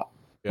get caught.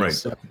 Yes. Right.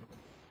 So,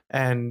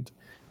 and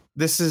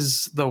this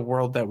is the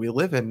world that we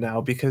live in now,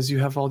 because you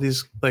have all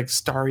these like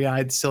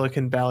starry-eyed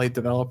Silicon Valley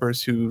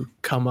developers who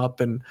come up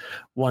and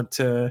want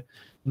to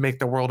make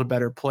the world a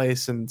better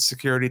place, and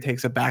security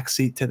takes a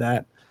backseat to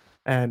that.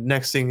 And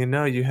next thing you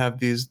know, you have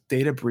these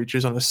data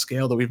breaches on a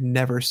scale that we've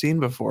never seen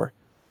before.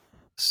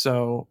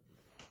 So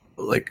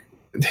like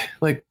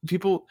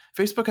people,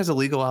 Facebook has a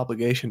legal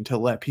obligation to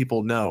let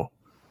people know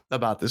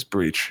about this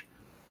breach,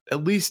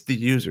 at least the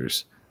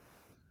users,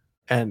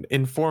 and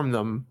inform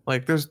them.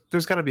 Like there's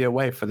got to be a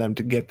way for them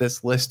to get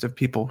this list of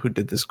people who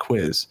did this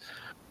quiz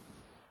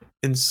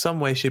in some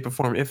way, shape, or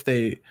form, if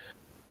they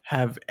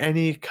have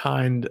any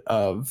kind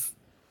of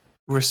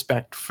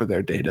respect for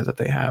their data that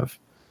they have.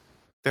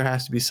 There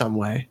has to be some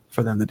way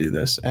for them to do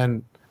this.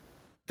 And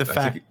the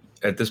fact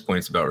at this point,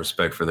 it's about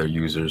respect for their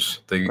users.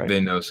 They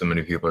know so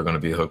many people are going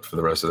to be hooked for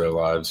the rest of their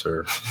lives,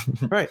 or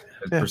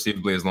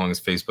perceivably as long as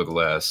Facebook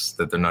lasts,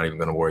 that they're not even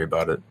going to worry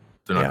about it.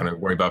 They're not going to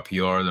worry about PR.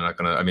 They're not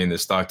going to, I mean, the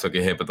stock took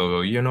a hit, but they'll go,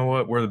 you know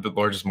what? We're the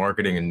largest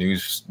marketing and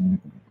news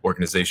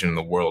organization in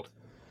the world.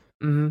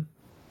 Mm-hmm.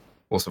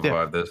 We'll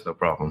survive this, no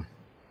problem.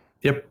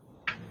 Yep.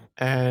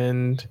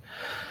 And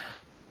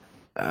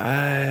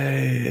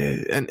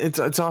And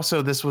it's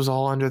also, this was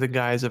all under the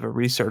guise of a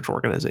research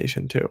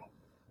organization too.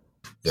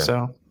 Yeah.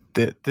 So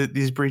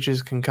these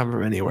breaches can come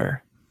from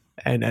anywhere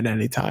and at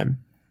any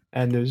time.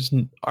 And there's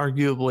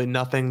arguably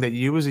nothing that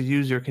you as a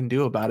user can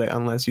do about it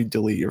unless you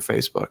delete your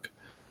Facebook.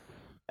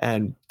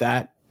 And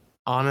that,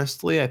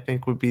 honestly, I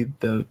think would be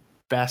the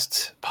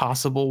best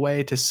possible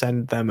way to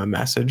send them a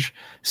message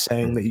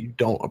saying that you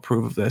don't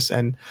approve of this.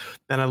 And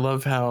I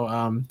love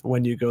how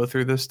when you go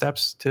through the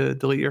steps to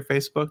delete your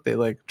Facebook, they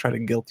like try to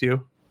guilt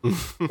you.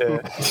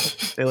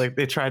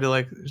 They try to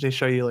like, they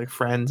show you like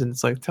friends, and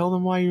it's like, tell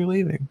them why you're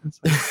leaving.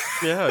 Like,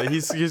 yeah,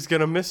 he's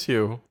gonna miss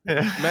you.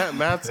 Yeah.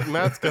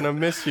 Matt's gonna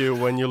miss you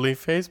when you leave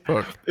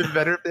Facebook. It's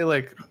better if they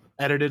like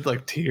edited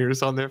like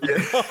tears on their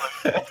face,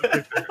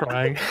 like they're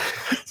crying.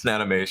 It's an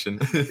animation.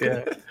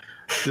 Yeah,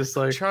 just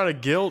like trying to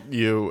guilt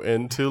you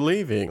into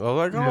leaving. I'm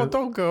like, oh,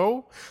 don't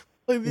go.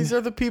 Like, these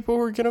are the people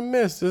we're gonna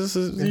miss. This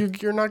is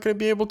you're not gonna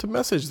be able to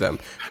message them.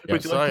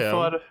 Would you like to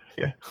fill out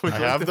I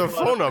have the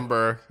phone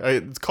number.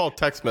 It's called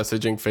text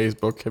messaging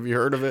Facebook. Have you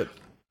heard of it?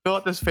 Fill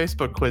out this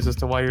Facebook quiz as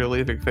to why you're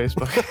leaving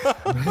Facebook.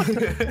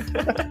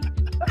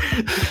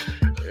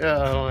 Yeah,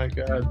 oh my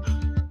god.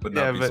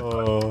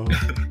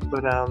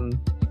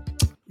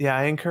 Yeah,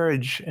 I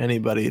encourage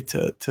anybody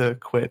to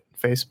quit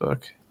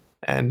Facebook.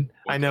 And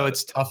I know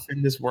it's tough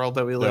in this world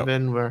that we live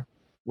in, where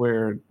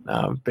we're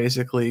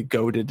basically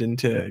goaded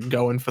into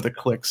going for the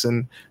clicks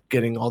and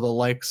getting all the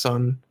likes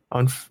on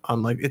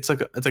like, it's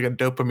like a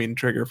dopamine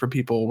trigger for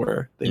people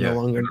where they no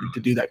longer need to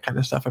do that kind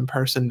of stuff in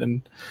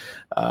person.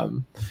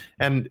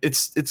 And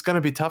it's going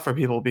to be tough for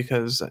people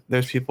because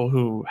there's people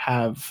who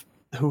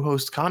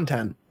host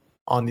content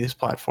on these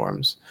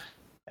platforms.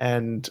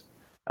 And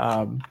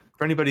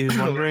for anybody who's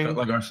wondering,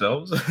 like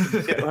ourselves,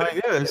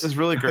 this is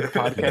really great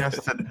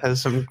podcast that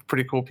has some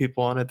pretty cool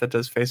people on it that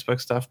does Facebook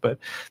stuff, but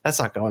that's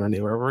not going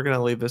anywhere. We're going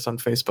to leave this on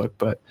Facebook,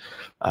 but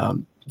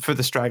for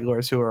the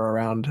stragglers who are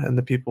around and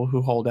the people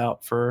who hold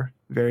out for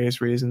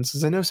various reasons,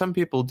 because I know some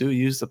people do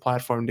use the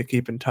platform to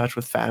keep in touch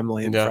with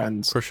family and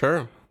friends, for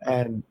sure.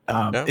 And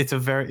it's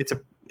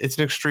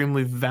an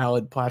extremely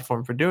valid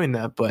platform for doing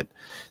that. But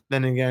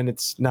then again,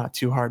 it's not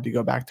too hard to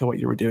go back to what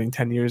you were doing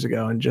 10 years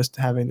ago and just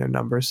having their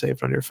numbers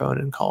saved on your phone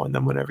and calling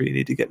them whenever you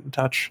need to get in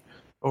touch,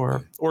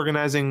 or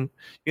organizing.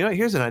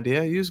 Here's an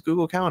idea. Use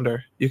Google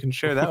Calendar. You can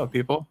share that with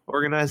people.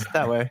 Organize it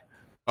that way.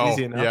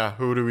 Easy enough. Yeah.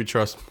 Who do we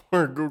trust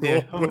more? Google.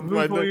 Yeah,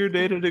 move all your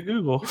data to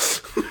Google.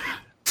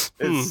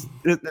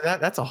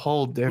 That's a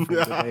whole different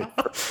debate.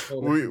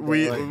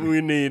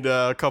 We need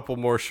a couple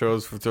more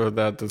shows for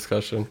that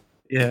discussion.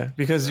 Yeah,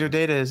 because your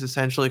data is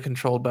essentially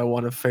controlled by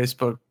one of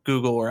Facebook,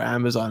 Google, or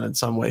Amazon in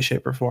some way,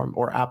 shape, or form,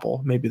 or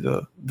Apple, maybe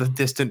the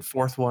distant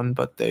fourth one,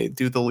 but they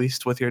do the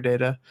least with your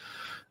data,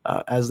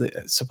 as they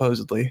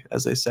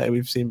say.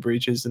 We've seen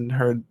breaches and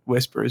heard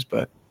whispers,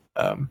 but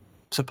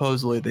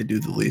supposedly they do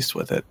the least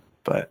with it.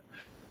 But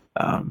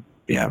I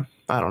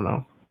don't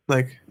know.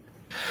 Like,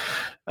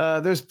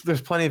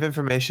 there's plenty of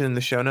information in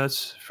the show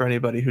notes for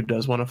anybody who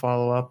does want to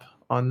follow up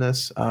on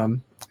this.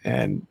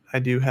 And I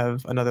do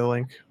have another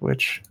link,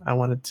 which I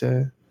wanted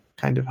to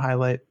kind of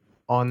highlight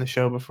on the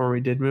show before we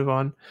did move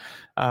on.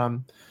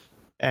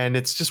 And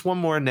it's just one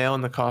more nail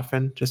in the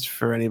coffin, just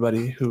for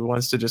anybody who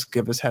wants to just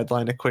give this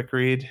headline a quick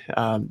read.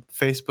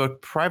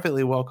 Facebook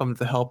privately welcomed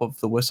the help of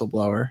the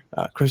whistleblower,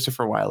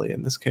 Christopher Wiley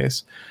in this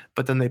case,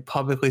 but then they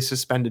publicly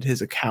suspended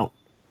his account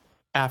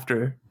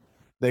after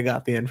they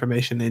got the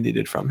information they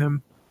needed from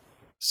him.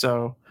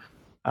 So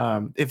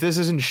if this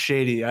isn't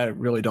shady, I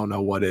really don't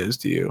know what is,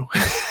 do you?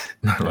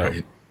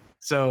 Right.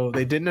 So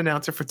they didn't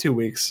announce it for 2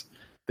 weeks.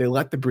 They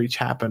let the breach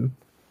happen.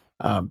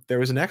 There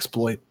was an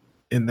exploit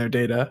in their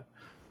data.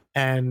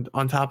 And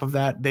on top of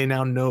that, they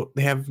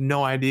have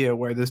no idea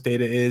where this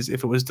data is,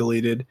 if it was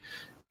deleted.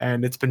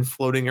 And it's been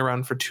floating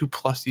around for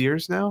 2+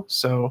 years now.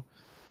 So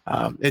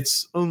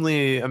it's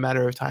only a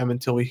matter of time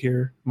until we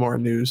hear more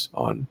news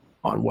on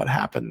what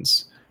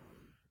happens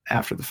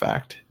after the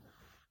fact.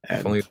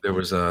 And if only there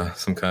was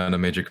some kind of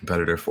major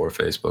competitor for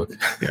Facebook.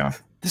 Yeah.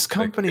 This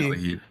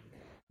company.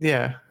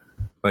 Yeah.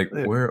 Like,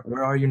 where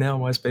are you now,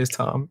 MySpace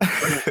Tom?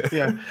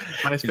 Yeah.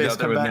 MySpace,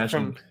 come back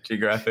from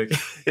Geographic.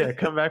 Yeah,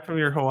 come back from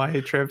your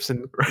Hawaii trips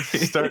and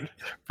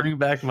bring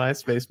back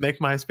MySpace. Make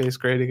MySpace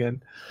great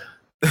again.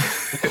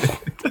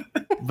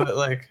 But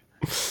like,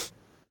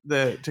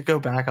 to go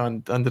back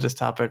onto this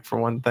topic for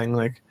one thing,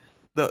 like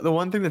the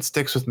one thing that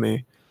sticks with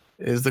me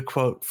is the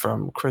quote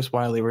from Chris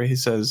Wiley, where he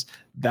says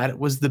that it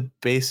was the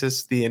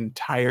basis the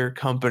entire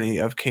company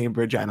of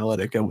Cambridge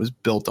Analytica was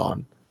built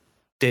on: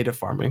 data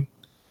farming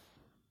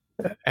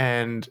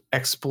and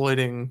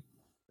exploiting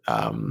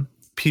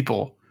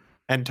people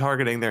and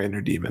targeting their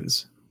inner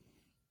demons.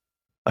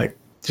 Like,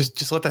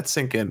 just let that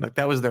sink in. Like,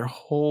 that was their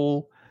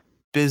whole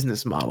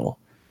business model,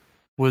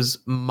 was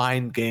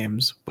mind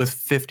games with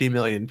 50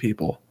 million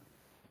people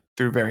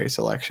through various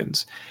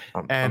elections.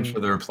 I'm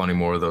sure there are plenty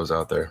more of those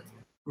out there.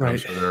 Right. I'm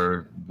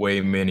sure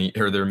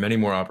there are many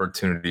more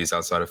opportunities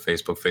outside of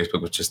Facebook.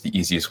 Facebook was just the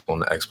easiest one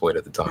to exploit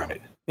at the time.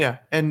 Right. Yeah.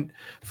 And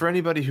for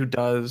anybody who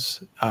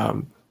does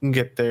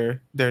get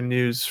their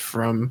news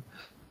from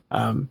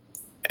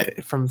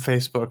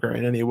Facebook or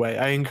in any way.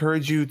 I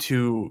encourage you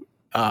to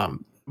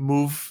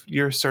move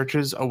your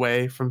searches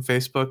away from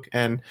Facebook,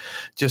 and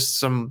just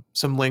some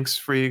links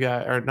for you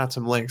guys, or not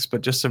some links,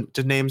 but just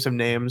to name some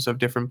names of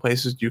different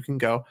places you can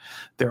go.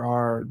 There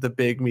are the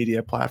big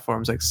media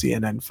platforms like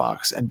CNN,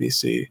 Fox,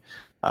 NBC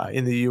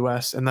in the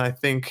US, and I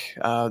think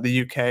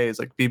the UK is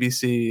like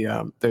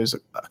BBC. There's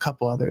a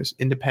couple others.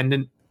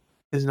 Independent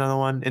is another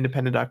one,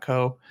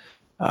 independent.co.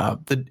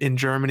 In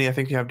Germany, I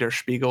think you have Der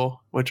Spiegel,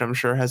 which I'm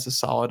sure has a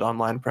solid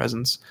online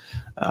presence.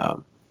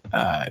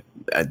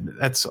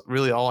 That's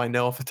really all I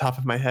know off the top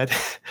of my head.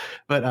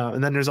 But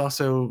and then there's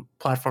also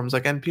platforms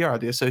like NPR,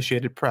 the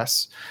Associated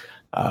Press,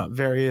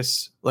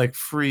 various like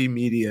free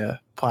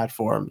media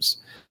platforms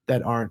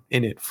that aren't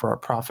in it for a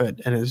profit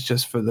and is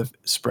just for the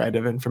spread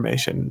of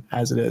information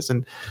as it is.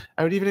 And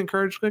I would even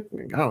encourage, like,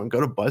 go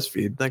to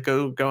BuzzFeed, like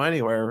go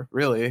anywhere,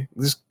 really.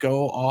 Just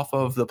go off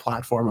of the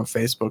platform of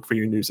Facebook for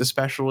your news,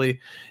 especially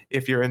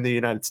if you're in the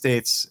United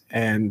States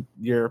and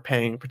you're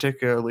paying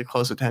particularly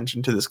close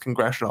attention to this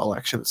congressional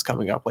election that's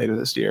coming up later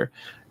this year.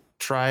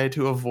 Try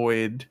to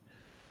avoid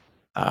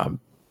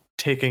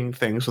taking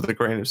things with a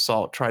grain of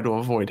salt. Try to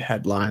avoid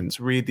headlines,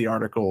 read the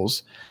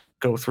articles,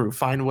 go through,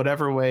 find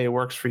whatever way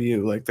works for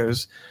you. Like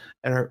there's,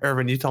 and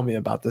Irvin, you told me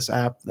about this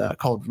app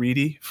called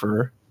Reedy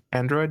for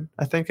Android.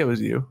 I think it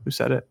was you who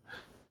said it.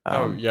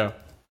 Yeah.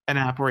 An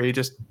app where it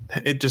just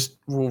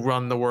will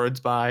run the words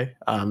by,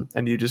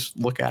 and you just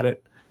look at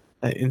it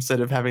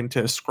instead of having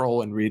to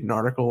scroll and read an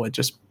article. It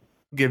just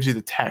gives you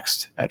the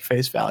text at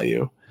face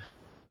value.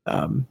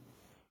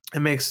 It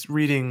makes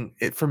reading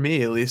it, for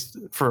me at least,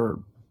 for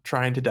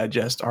trying to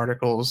digest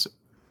articles,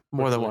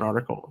 more than one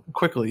article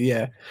quickly.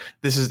 Yeah,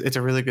 it's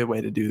a really good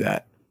way to do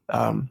that.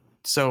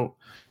 So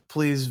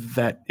please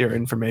vet your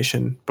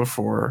information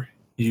before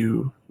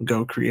you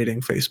go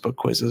creating Facebook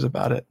quizzes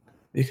about it,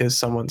 because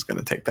someone's going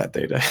to take that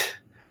data.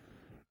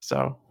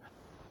 So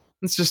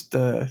it's just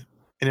an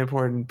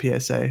important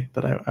PSA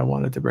that I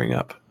wanted to bring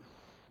up.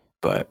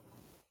 But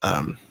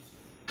it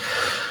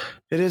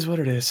is what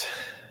it is.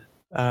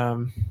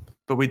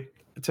 But we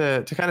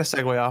to kind of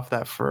segue off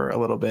that for a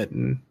little bit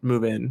and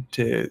move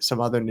into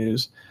some other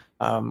news.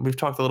 We've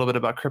talked a little bit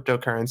about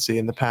cryptocurrency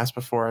in the past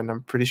before, and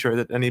I'm pretty sure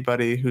that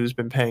anybody who's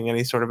been paying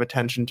any sort of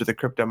attention to the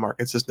crypto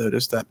markets has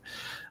noticed that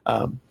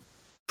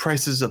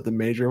prices of the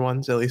major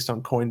ones, at least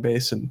on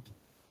Coinbase and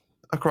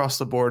across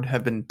the board,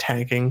 have been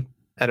tanking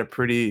at a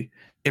pretty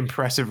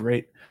impressive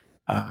rate.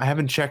 I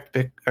haven't checked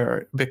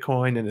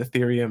Bitcoin and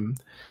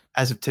Ethereum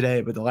as of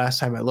today, but the last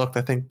time I looked,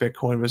 I think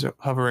Bitcoin was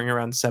hovering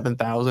around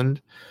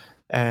 7,000.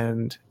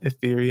 And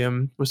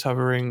Ethereum was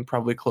hovering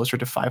probably closer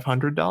to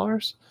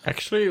 $500.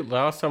 Actually,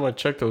 last time I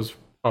checked, it was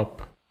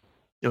up.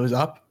 It was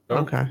up? Nope,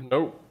 okay.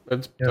 Nope.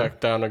 It's back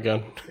down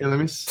again. Yeah, let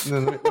me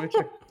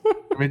check.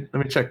 let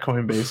me check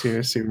Coinbase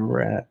here, see where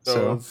we're at.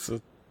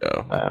 The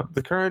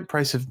current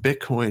price of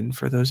Bitcoin,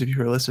 for those of you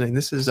who are listening,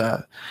 this is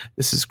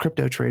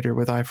Crypto Trader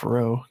with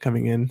i4O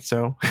coming in.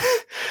 So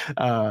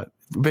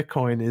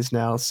Bitcoin is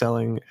now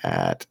selling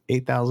at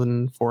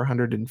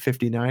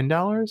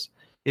 $8,459.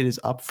 It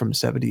is up from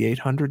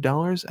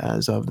 $7,800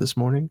 as of this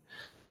morning.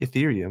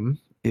 Ethereum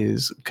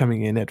is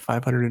coming in at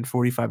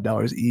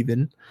 $545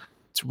 even.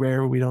 It's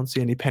rare we don't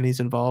see any pennies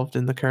involved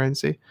in the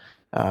currency.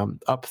 Up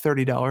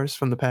 $30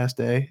 from the past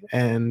day.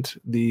 And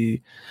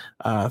the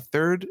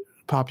third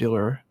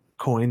popular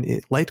coin,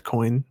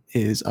 Litecoin,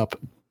 is up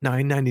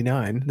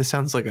 $9.99. This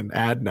sounds like an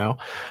ad now.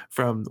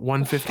 From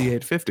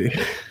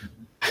 $158.50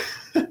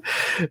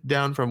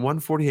 down from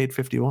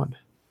 $148.51.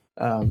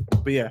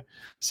 But yeah,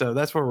 so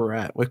that's where we're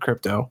at with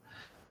crypto.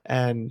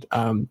 And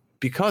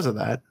because of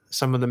that,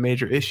 some of the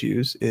major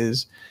issues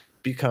is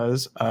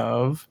because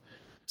of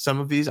some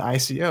of these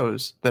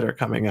ICOs that are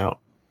coming out.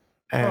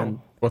 And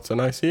what's an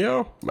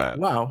ICO, Matt?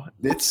 Wow,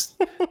 it's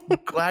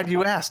glad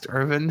you asked,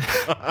 Irvin.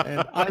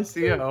 An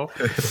ICO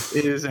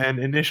is an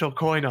initial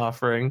coin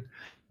offering,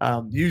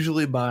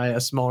 usually by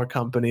a smaller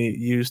company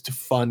used to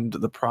fund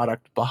the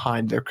product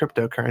behind their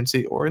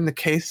cryptocurrency, or in the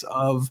case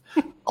of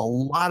a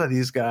lot of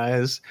these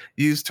guys,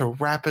 used to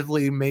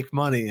rapidly make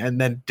money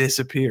and then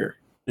disappear.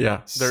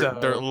 Yeah,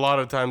 there a lot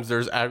of times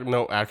there's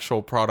no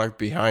actual product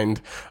behind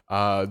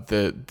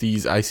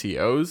these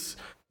ICOs.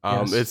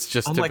 Yes. It's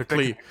just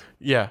typically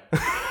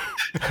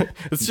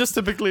it's just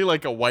typically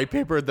like a white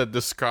paper that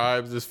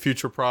describes this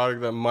future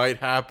product that might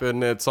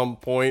happen at some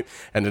point,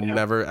 and it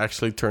never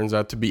actually turns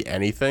out to be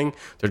anything.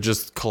 They're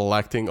just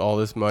collecting all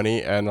this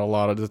money, and a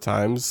lot of the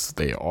times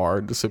they are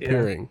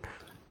disappearing.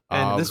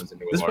 And this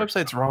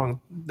website's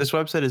wrong. This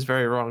website is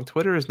very wrong.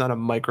 Twitter is not a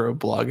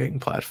micro-blogging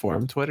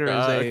platform. Twitter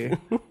is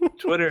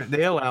Twitter,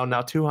 they allow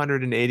now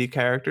 280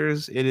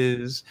 characters.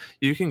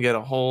 You can get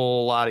a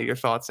whole lot of your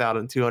thoughts out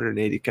in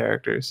 280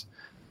 characters.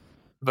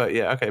 But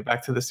yeah, okay,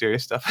 back to the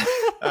serious stuff.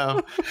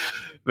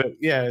 But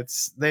yeah,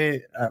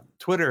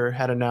 Twitter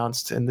had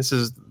announced, and this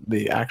is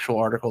the actual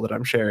article that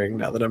I'm sharing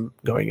now that I'm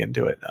going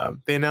into it.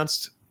 They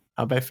announced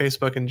by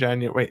Facebook in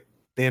January. Wait,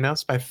 they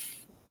announced by,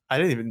 I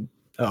didn't even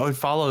it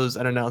follows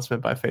an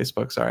announcement by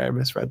Facebook. Sorry, I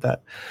misread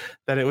that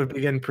it would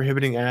begin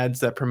prohibiting ads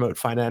that promote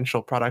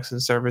financial products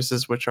and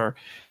services which are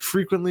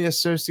frequently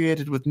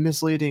associated with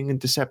misleading and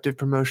deceptive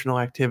promotional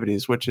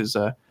activities, which is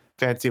a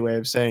fancy way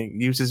of saying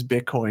uses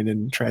Bitcoin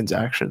in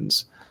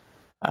transactions.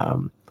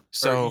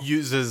 So or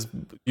uses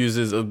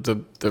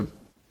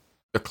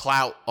the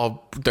clout of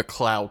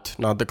Bitcoin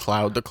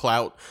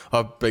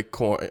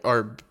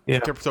or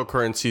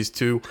cryptocurrencies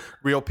to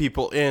reel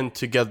people in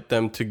to get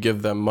them to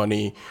give them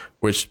money,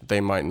 which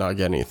they might not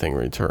get anything in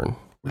return.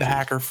 The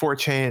hacker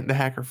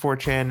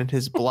 4chan and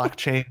his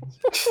blockchain.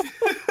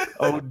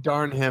 Oh,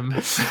 darn him.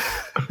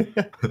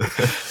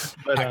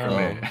 But, Hacker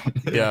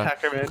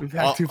man, we've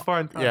had too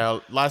far in time. Yeah,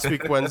 last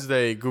week,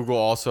 Wednesday, Google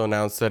also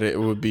announced that it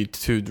would be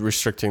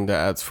restricting the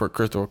ads for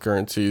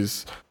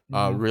cryptocurrencies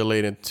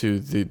related to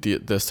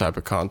this type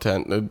of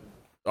content.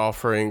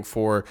 Offering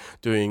for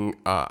doing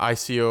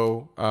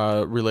ICO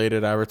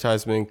related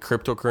advertisement.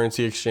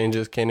 Cryptocurrency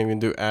exchanges can't even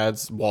do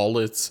ads.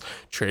 Wallets,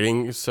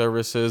 trading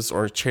services,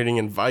 or trading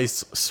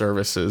advice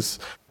services,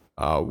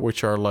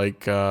 which are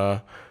like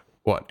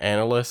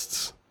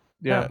analysts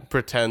that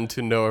pretend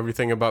to know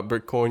everything about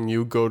Bitcoin.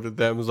 You go to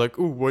them, it's like,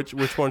 ooh,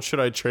 which one should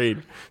I trade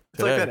today?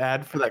 It's like that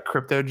ad for that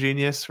Crypto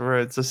Genius where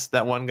it's just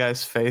that one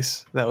guy's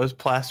face that was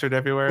plastered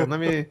everywhere.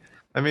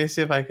 Let me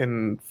see if I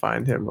can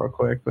find him real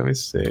quick. Let me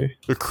see.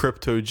 The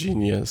Crypto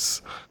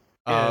Genius.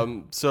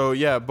 Yeah. So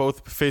yeah,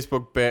 both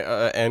Facebook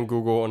and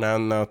Google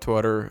and now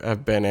Twitter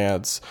have banned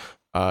ads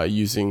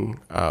using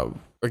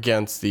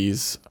against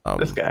these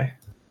this guy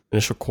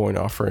initial coin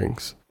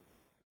offerings.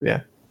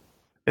 Yeah,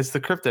 it's the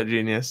Crypto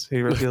Genius.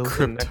 He reveals the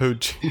Crypto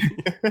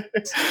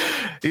Genius.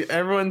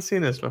 Everyone's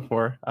seen this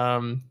before.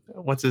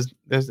 What's his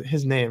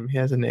name? He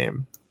has a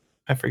name.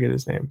 I forget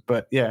his name,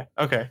 but yeah.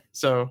 Okay,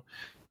 so.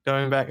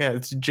 Going back,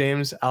 it's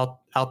James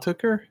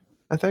Altucher,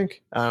 I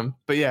think.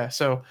 But yeah,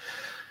 so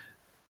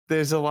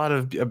there's a lot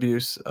of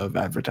abuse of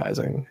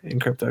advertising in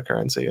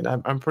cryptocurrency, and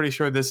I'm pretty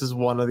sure this is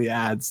one of the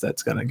ads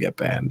that's going to get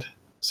banned.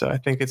 So I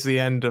think it's the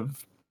end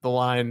of the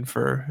line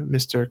for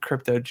Mr.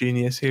 Crypto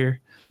Genius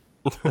here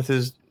with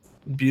his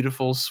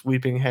beautiful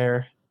sweeping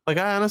hair. Like,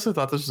 I honestly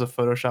thought this was a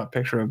Photoshop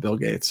picture of Bill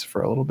Gates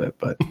for a little bit,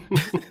 but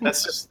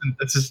this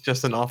is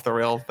just an off the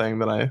rail thing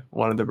that I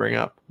wanted to bring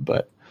up.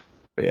 But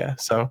yeah,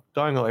 so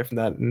going away from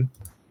that, and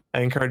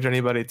I encourage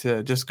anybody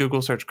to just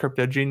Google search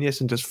Crypto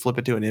Genius and just flip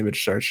it to an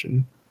image search,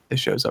 and it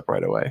shows up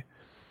right away.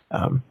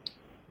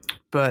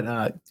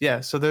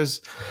 Yeah, so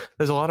there's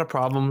a lot of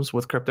problems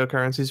with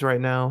cryptocurrencies right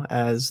now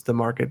as the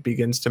market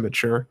begins to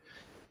mature,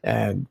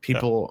 and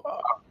people are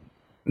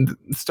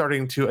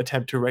starting to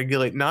attempt to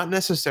regulate, not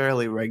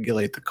necessarily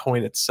regulate the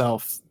coin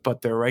itself,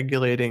 but they're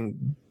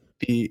regulating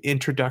the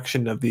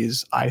introduction of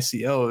these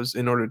ICOs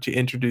in order to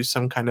introduce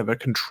some kind of a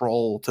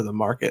control to the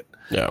market.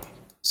 Yeah.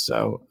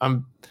 So I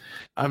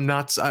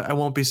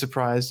won't be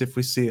surprised if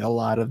we see a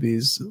lot of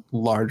these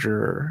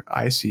larger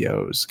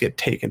ICOs get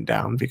taken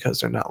down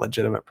because they're not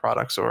legitimate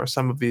products, or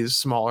some of these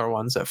smaller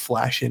ones that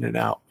flash in and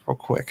out real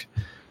quick.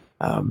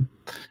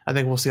 I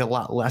think we'll see a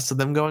lot less of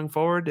them going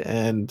forward,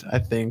 and I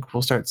think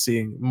we'll start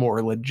seeing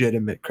more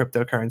legitimate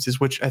cryptocurrencies,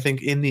 which I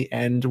think in the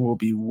end will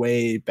be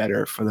way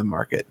better for the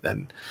market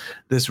than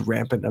this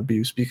rampant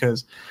abuse.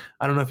 Because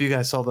I don't know if you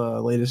guys saw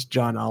the latest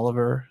John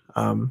Oliver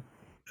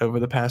over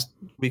the past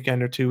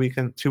weekend or 2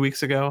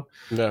 weeks ago.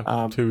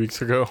 Yeah, 2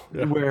 weeks ago.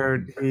 Yeah.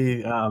 Where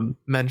he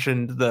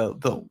mentioned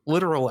the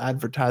literal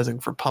advertising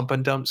for pump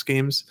and dump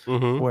schemes,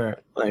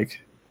 where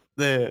like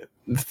the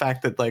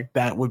fact that like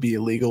that would be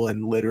illegal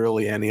in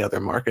literally any other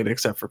market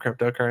except for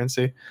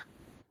cryptocurrency.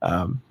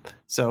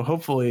 So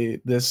hopefully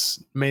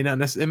this may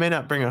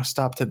not bring a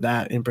stop to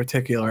that in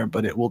particular,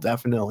 but it will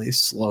definitely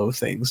slow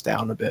things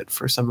down a bit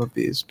for some of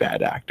these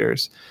bad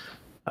actors,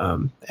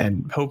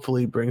 and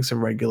hopefully bring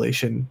some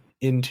regulation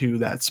into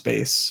that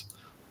space.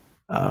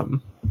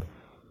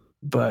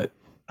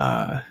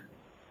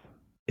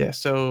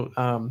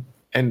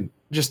 And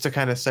just to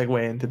kind of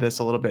segue into this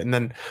a little bit, and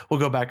then we'll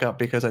go back up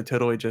because I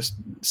totally just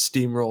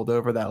steamrolled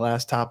over that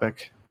last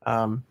topic.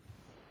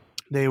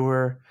 They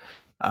were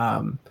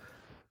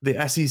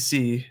the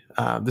SEC,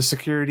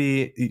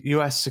 the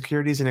U.S.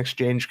 Securities and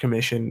Exchange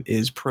Commission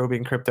is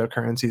probing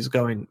cryptocurrencies,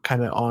 going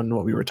kind of on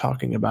what we were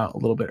talking about a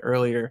little bit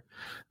earlier.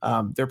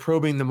 They're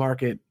probing the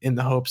market in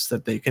the hopes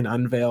that they can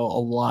unveil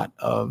a lot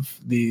of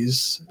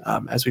these,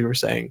 as we were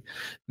saying,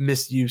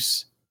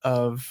 misuse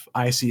of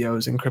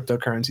ICOs and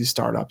cryptocurrency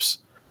startups.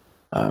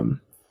 What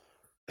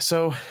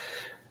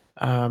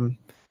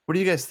do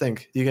you guys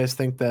think? Do you guys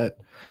think that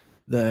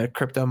the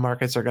crypto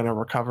markets are going to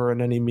recover in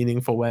any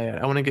meaningful way?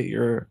 I want to get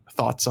your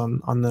thoughts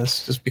on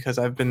this, just because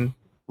I've been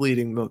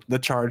leading the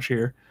charge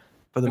here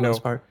for the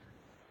most part.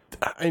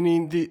 I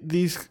mean,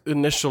 these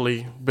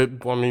initially,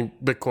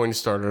 Bitcoin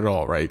started it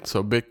all, right?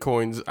 So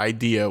Bitcoin's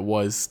idea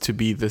was to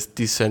be this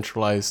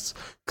decentralized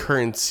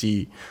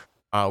currency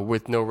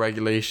with no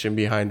regulation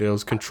behind it. It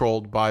was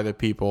controlled by the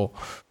people,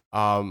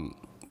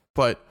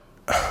 but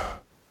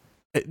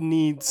it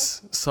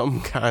needs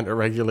some kind of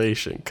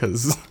regulation,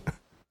 because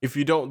if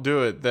you don't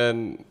do it,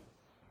 then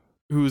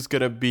who's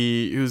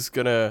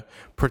gonna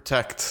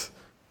protect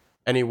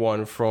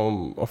anyone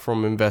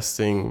from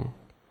investing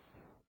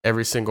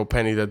every single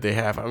penny that they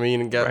have? I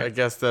mean, I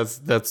guess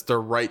that's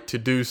their right to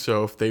do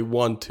so if they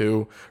want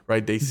to,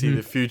 right? They see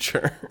the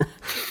future,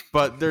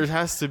 but there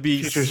has to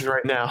be futures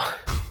right now.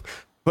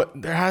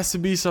 But there has to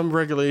be some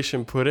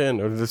regulation put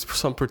in, or there's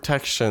some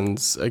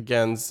protections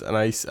against. And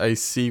I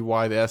see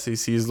why the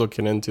SEC is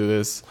looking into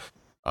this.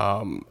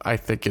 I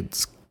think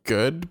it's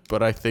good,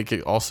 but I think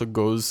it also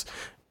goes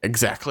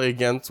exactly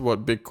against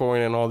what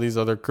Bitcoin and all these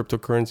other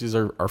cryptocurrencies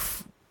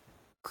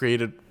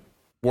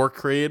were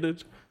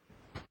created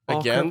all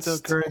against.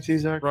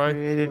 Cryptocurrencies are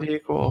created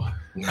equal.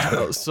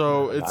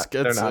 So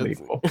they're not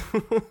equal.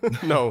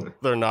 No,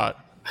 they're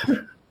not.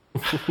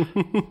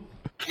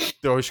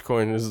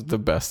 Dogecoin is the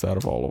best out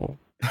of all of them.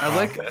 I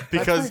like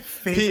because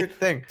that's my favorite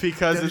thing.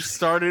 Because it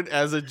started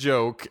as a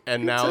joke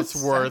and now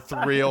it's worth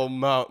real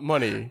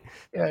money.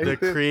 Yeah, the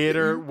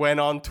creator went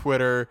on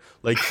Twitter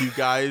like, "You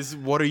guys,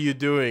 what are you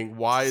doing?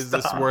 Why is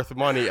this worth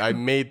money? I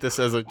made this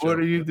as a joke." What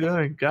are you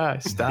doing,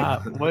 guys?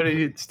 Stop!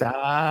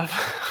 Stop?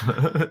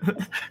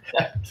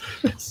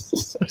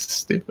 It's so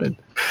stupid.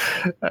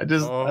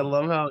 I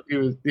love how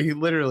he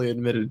literally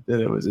admitted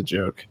that it was a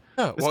joke.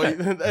 Yeah, well,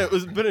 it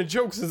was been a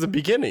joke since the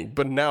beginning,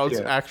 but now it's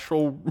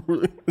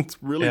it's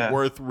really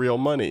worth real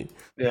money.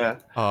 Yeah.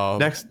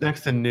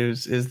 Next in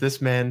news is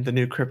this man, the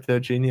new crypto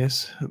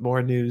genius.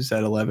 More news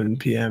at 11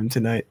 p.m.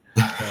 tonight.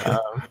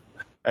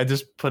 I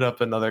just put up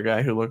another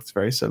guy who looks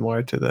very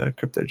similar to the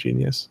crypto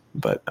genius,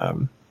 but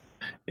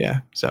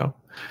so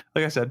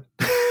like I said,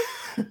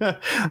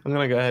 I'm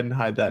gonna go ahead and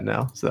hide that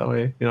now, so that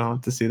way you don't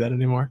have to see that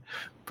anymore.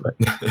 But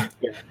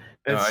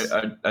no,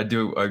 I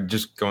do.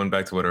 Just going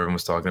back to what everyone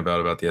was talking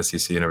about the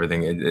SEC and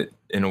everything. It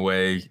in a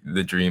way,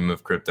 the dream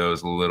of crypto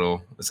is a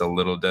little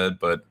dead,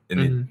 but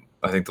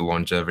I think the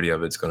longevity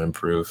of it's going to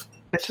improve.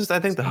 It's just I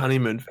think the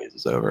honeymoon phase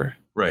is over.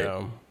 Right.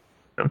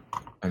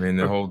 I mean,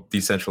 the whole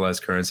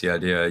decentralized currency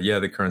idea. Yeah,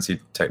 the currency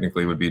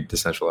technically would be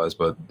decentralized,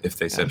 but if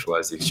they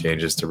centralize the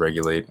exchanges to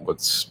regulate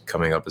what's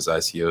coming up as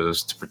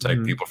ICOs to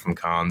protect people from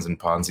cons and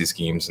Ponzi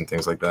schemes and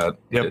things like that,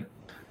 it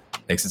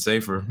makes it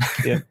safer.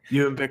 Yeah,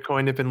 you and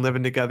Bitcoin have been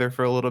living together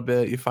for a little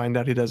bit. You find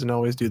out he doesn't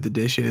always do the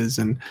dishes,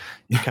 and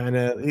you kind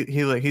of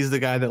he's the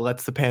guy that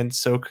lets the pan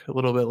soak a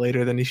little bit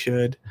later than he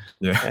should.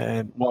 Yeah,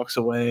 and walks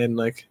away, and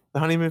like the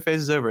honeymoon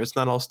phase is over. It's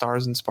not all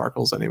stars and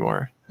sparkles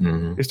anymore.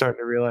 You're starting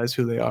to realize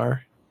who they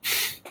are.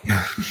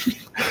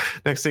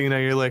 Next thing you know,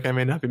 you're like, I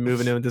may not be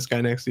moving in with this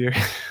guy next year.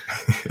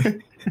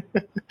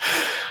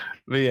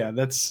 But yeah,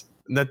 that's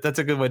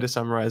a good way to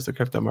summarize the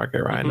crypto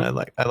market, Ryan. I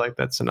like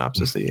that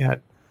synopsis that you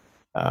had.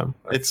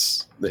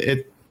 It's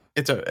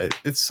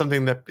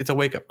something that it's a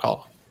wake up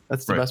call.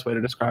 That's the best way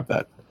to describe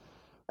that.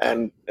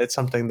 And it's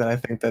something that I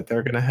think that people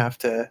are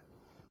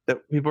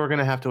going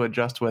to have to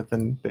adjust with,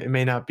 and it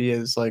may not be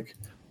as like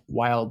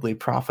wildly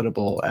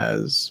profitable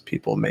as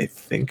people may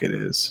think it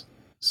is.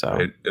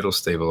 So it'll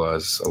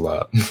stabilize a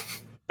lot.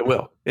 It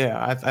will.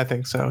 Yeah, I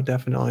think so.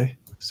 Definitely.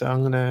 So I'm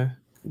going to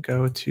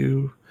go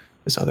to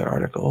this other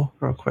article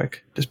real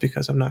quick, just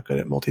because I'm not good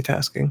at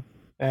multitasking.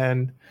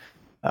 And,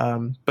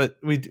 but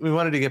we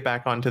wanted to get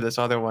back onto this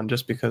other one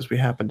just because we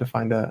happened to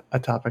find a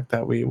topic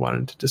that we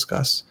wanted to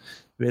discuss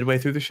midway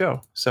through the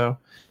show. So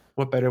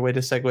what better way to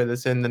segue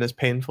this in than as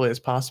painfully as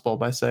possible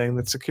by saying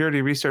that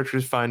security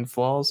researchers find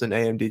flaws in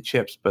AMD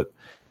chips, but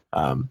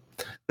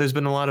there's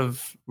been a lot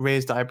of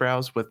raised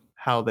eyebrows with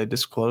how they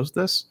disclosed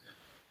this.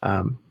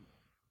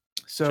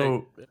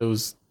 So it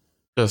was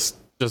just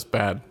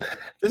bad.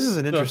 This is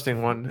an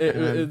interesting one.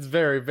 It's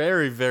very,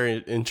 very,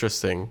 very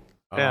interesting.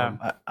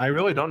 Yeah, I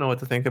really don't know what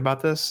to think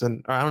about this,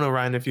 and I don't know,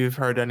 Ryan, if you've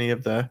heard any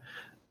of the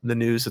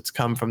news that's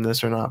come from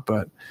this or not,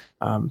 but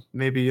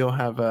maybe you'll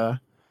have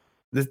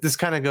this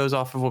kind of goes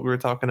off of what we were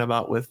talking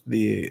about with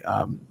the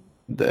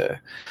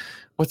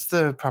what's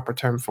the proper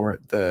term for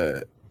it?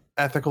 The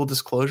ethical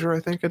disclosure,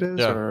 I think it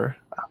is.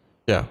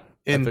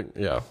 Like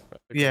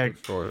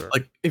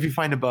if you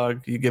find a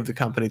bug, you give the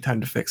company time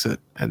to fix it,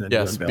 and then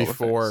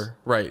before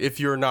if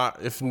you're not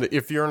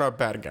a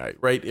bad guy,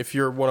 right? If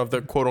you're one of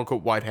the quote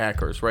unquote white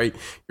hackers, right?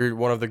 You're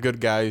one of the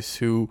good guys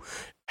who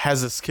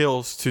has the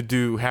skills to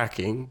do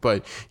hacking,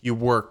 but you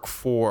work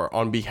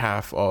on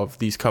behalf of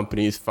these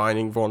companies,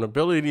 finding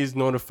vulnerabilities,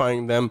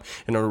 notifying them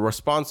in a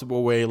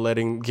responsible way,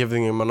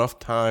 giving them enough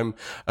time.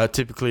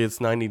 Typically, it's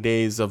 90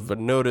 days of a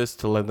notice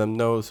to let them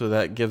know, so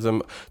that gives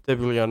them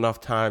typically enough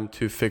time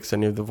to fix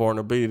any of the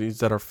vulnerabilities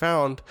that are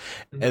found,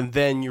 and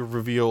then you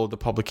reveal the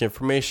public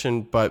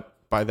information, but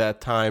by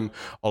that time,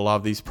 a lot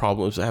of these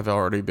problems have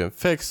already been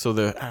fixed. So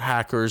the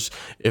hackers,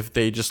 if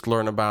they just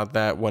learn about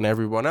that when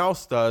everyone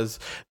else does,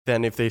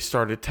 then if they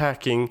start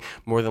attacking,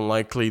 more than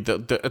likely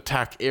the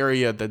attack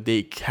area that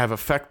they have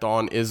effect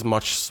on is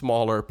much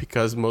smaller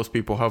because most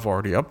people have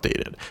already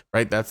updated,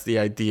 right? That's the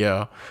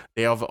idea.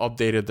 They have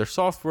updated their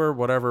software,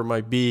 whatever it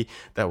might be.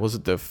 That was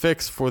the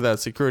fix for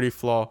that security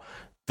flaw.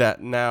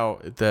 That now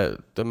the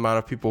amount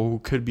of people who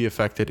could be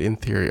affected in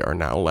theory are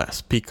now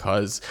less,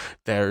 because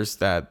there's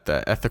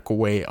the ethical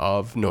way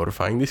of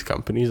notifying these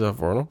companies of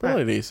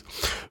vulnerabilities.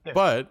 Right. Yeah.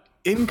 But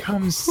in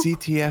comes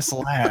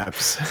CTS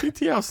Labs.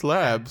 CTS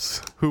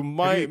Labs, who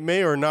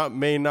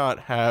may not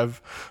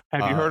have.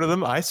 Have you heard of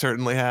them? I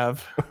certainly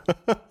have.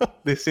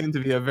 They seem to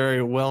be a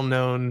very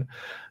well-known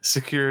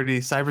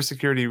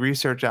cybersecurity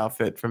research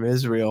outfit from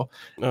Israel.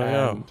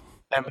 And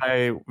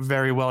a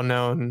very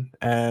well-known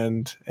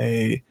and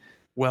a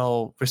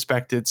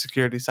well-respected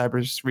security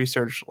cyber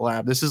research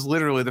lab. This is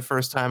literally the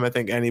first time I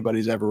think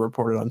anybody's ever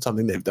reported on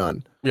something they've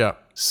done. Yeah.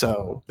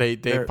 So they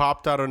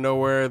popped out of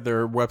nowhere.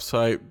 Their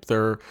website,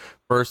 their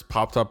first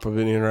popped up of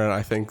the internet,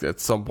 I think at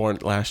some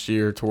point last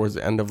year, towards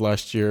the end of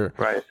last year.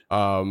 Right.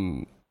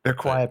 They're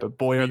quiet, but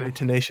boy, are they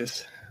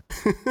tenacious.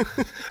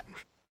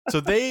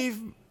 So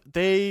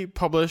they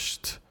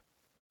published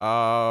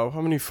how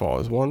many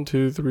flaws? 1,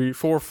 2, 3,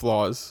 4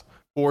 flaws.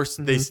 Or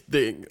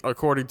they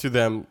according to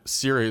them,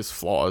 serious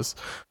flaws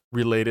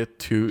related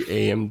to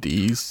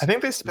AMD's I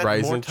think they spent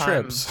Ryzen more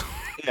time, chips.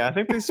 Yeah, I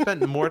think they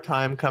spent more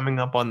time coming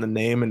up on the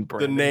name and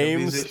branding. The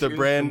names, the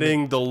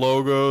branding, the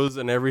logos,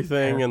 and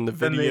everything, and the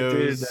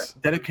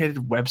videos. Dedicated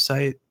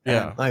website.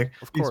 Yeah, like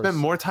they spent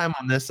more time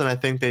on this than I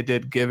think they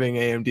did giving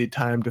AMD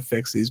time to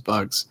fix these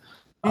bugs.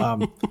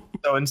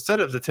 So instead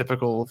of the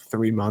typical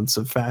 3 months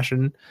of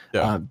fashion,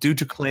 due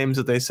to claims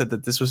that they said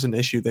that this was an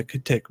issue that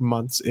could take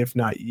months, if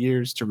not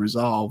years, to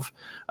resolve,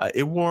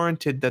 it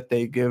warranted that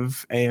they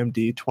give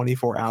AMD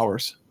 24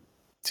 hours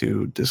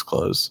to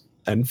disclose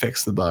and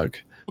fix the bug.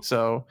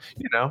 So,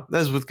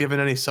 as with given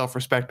any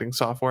self-respecting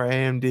software,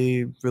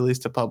 AMD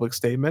released a public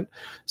statement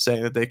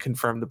saying that they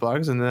confirmed the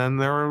bugs, and then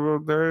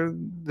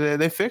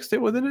they fixed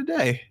it within a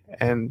day.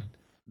 And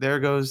there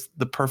goes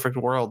the perfect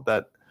world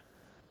that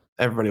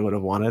everybody would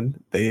have wanted.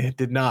 They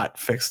did not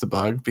fix the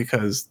bug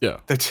because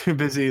they're too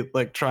busy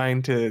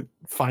trying to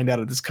find out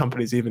if this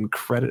company's even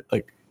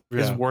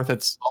is worth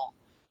its salt.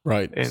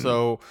 Right. And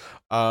so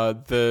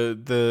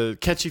the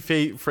catchy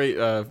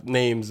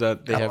names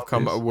that they have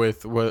come up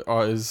with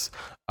is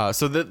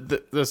so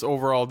that this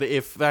overall the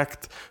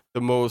effect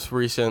the most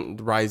recent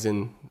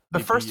Ryzen. The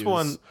GPUs, first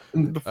one,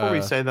 before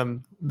we say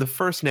them, the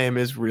first name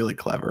is really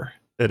clever.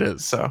 It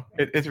is. So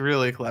it's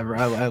really clever.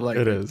 I like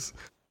it. It is.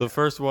 The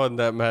first one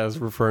that Matt is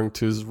referring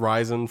to is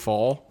Ryzen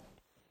Fall,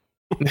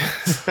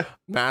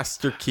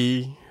 Master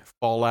Key,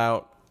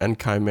 Fallout, and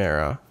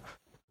Chimera,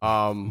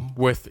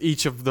 with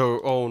each of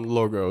their own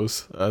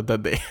logos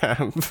that they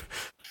have,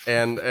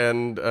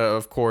 and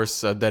of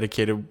course a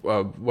dedicated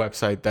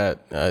website that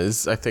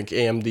is I think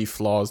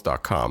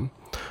amdflaws.com.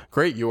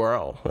 Great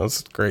URL.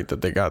 That's great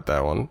that they got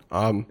that one.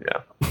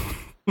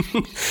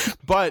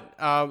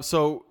 But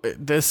so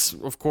this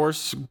of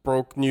course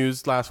broke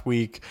news last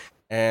week.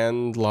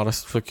 And a lot of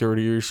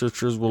security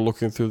researchers were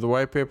looking through the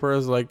white paper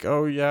as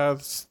oh yeah,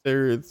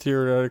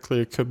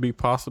 theoretically it could be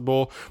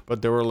possible,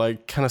 but they were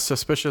kind of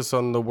suspicious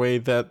on the way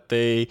that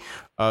they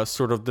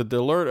sort of did the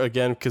alert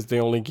again because they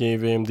only gave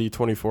AMD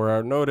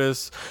 24-hour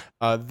notice.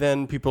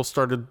 Then people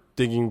started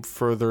digging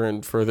further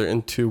and further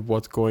into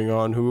what's going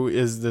on. Who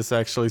is this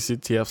actually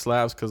CTS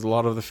Labs? Because a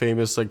lot of the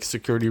famous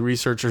security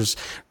researchers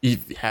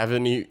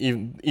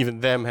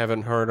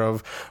haven't heard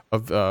of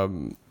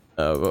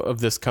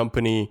this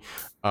company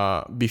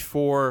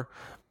before.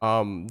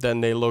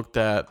 Then they looked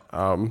at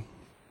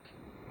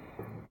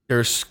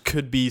there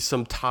could be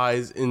some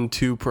ties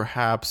into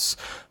perhaps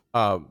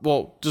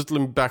just let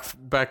me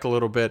back a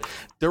little bit.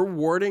 Their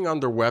wording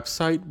on their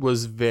website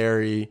was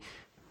very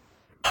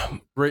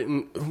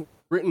written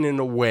in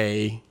a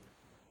way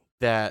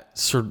that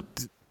sort of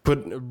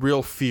put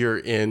real fear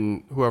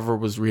in whoever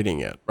was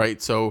reading it,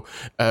 right? So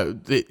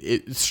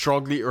it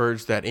strongly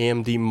urged that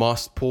AMD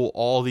must pull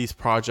all these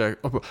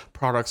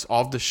products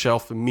off the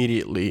shelf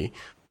immediately.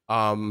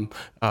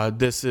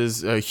 This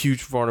is a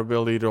huge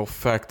vulnerability to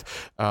affect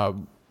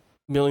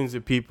millions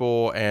of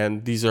people,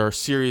 and these are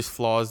serious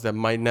flaws that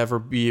might never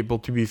be able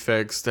to be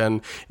fixed.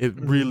 And it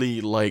really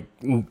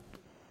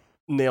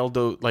nailed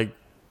those,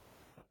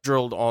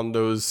 drilled on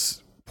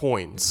those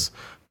points.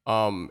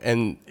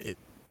 And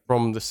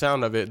from the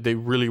sound of it, they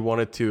really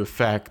wanted to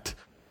affect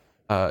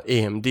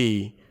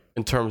AMD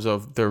in terms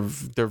of their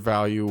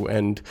value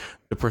and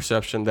the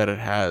perception that it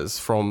has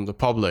from the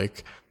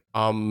public.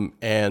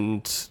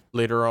 And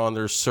later on,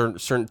 there's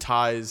certain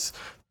ties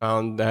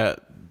found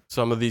that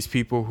some of these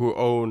people who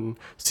own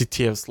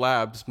CTS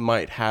Labs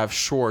might have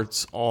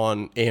shorts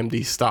on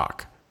AMD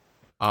stock.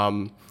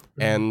 And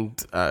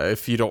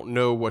if you don't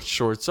know what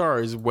shorts are,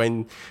 is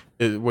when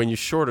you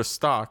short a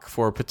stock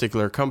for a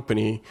particular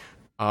company,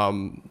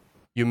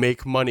 you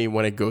make money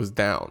when it goes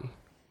down.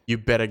 You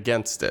bet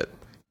against it.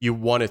 You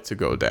want it to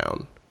go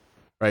down,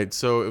 right?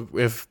 So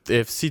if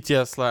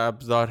CTS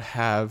Labs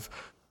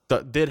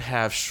did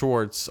have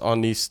shorts on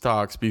these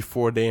stocks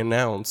before they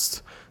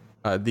announced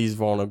these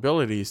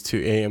vulnerabilities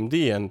to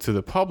AMD and to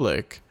the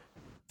public,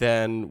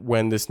 then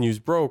when this news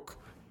broke,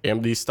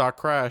 AMD stock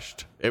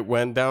crashed. It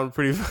went down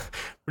pretty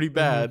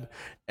bad,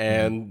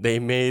 and they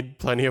made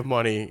plenty of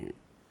money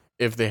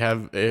if they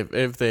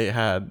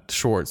had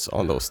shorts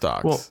on those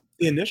stocks. Well,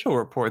 the initial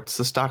reports,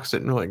 the stocks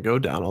didn't really go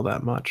down all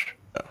that much.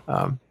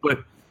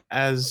 But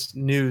as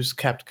news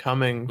kept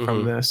coming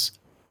from this,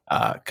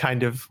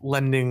 kind of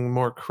lending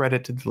more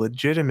credit to the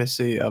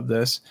legitimacy of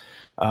this,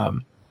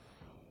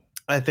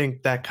 I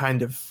think that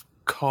kind of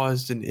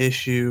caused an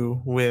issue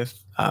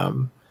with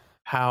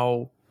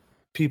how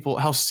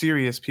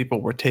serious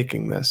people were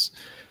taking this,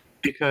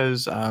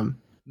 because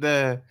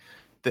the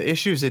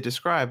issues they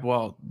describe,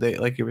 well, they,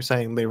 like you were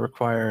saying, they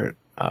require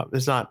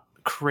it's not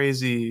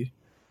crazy.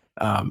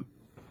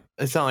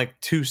 It's not like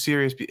too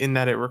serious in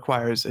that it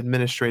requires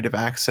administrative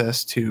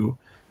access to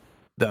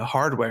the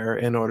hardware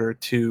in order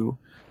to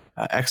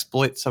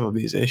exploit some of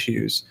these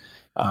issues.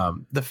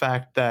 The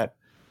fact that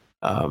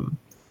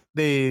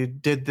they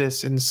did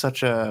this in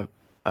such a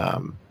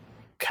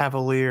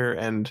cavalier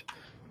and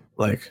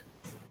like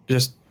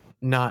just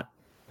not,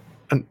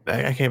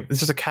 I can't, it's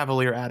just a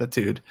cavalier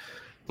attitude.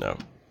 No,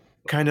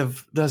 kind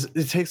of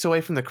it takes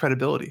away from the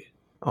credibility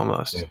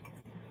almost. Yeah.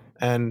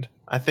 And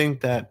I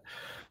think that,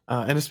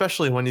 and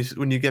especially when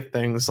you get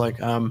things like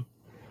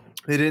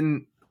they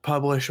didn't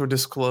publish or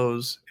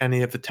disclose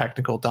any of the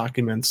technical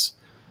documents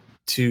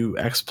to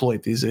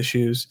exploit these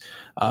issues.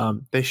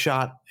 They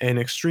shot an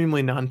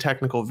extremely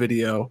non-technical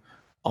video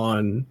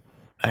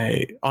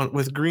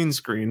with green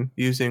screen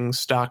using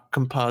stock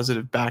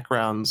compositive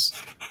backgrounds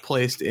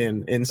placed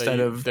in instead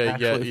of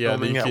actually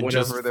filming at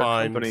whatever their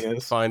company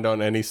is. Find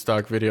on any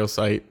stock video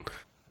site.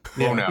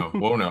 Whoa no!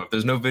 If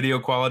there's no video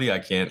quality, I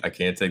can't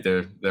take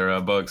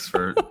their bugs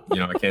for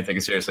I can't take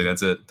it seriously.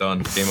 That's it.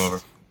 Done. Game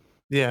over.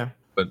 Yeah.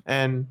 But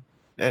and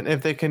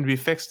if they can be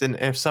fixed, and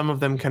if some of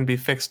them can be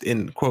fixed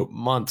in quote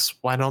months,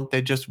 why don't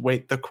they just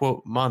wait the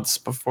quote months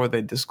before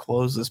they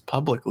disclose this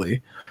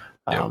publicly?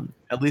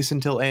 At least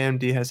until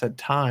AMD has had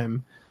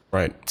time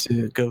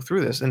to go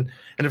through this. And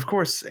of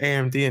course,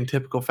 AMD in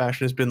typical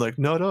fashion has been like,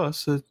 not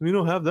us, we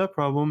don't have that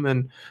problem.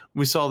 And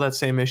we saw that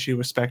same issue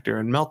with Spectre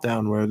and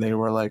Meltdown, where they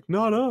were like,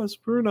 not us,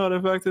 we're not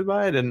affected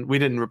by it. And we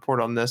didn't report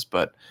on this,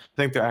 but I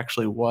think there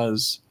actually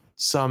was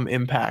some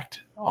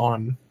impact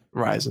on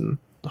Ryzen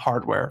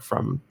hardware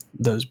from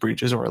those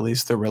breaches, or at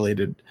least the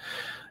related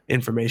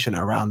information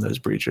around those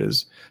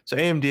breaches. So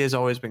AMD has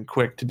always been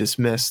quick to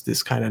dismiss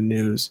this kind of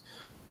news.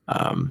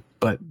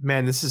 But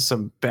man, this is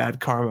some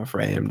bad karma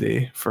for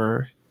AMD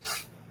for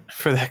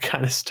that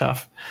kind of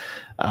stuff.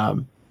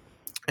 And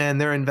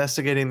they're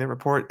investigating the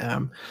report.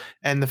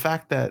 And the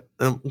fact that,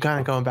 kind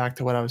of going back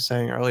to what I was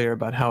saying earlier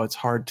about how it's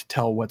hard to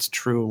tell what's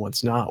true and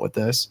what's not with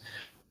this,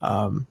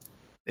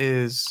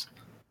 is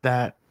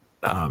that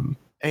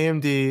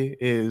AMD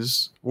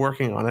is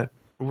working on it.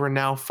 We're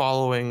now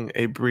following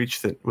a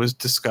breach that was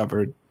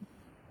discovered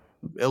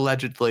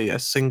allegedly a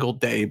single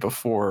day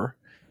before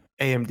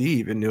AMD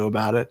even knew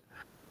about it.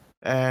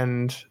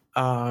 And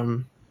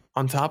on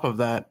top of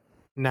that,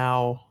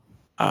 now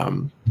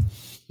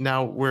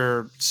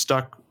we're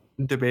stuck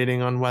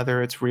debating on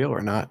whether it's real or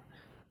not,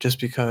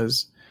 just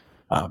because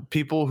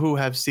people who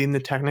have seen the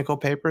technical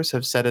papers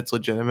have said it's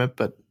legitimate,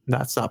 but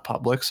that's not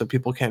public, so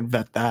people can't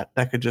vet that.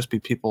 That could just be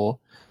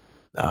people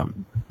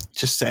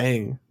just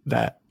saying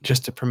that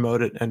just to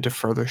promote it and to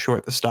further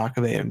short the stock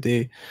of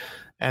AMD.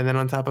 And then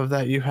on top of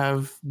that, you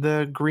have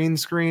the green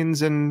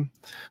screens and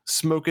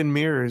smoke and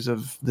mirrors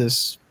of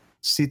this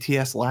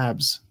CTS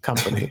Labs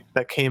company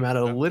that came out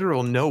of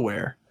literal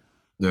nowhere.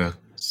 Yeah.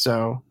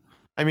 So,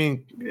 I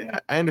mean,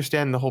 I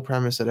understand the whole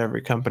premise that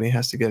every company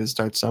has to get its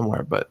start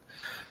somewhere, but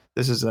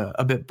this is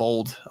a bit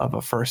bold of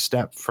a first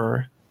step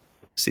for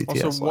CTS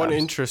Also, Labs.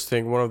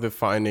 One of the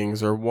findings,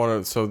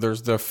 so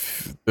there's the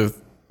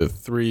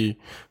three,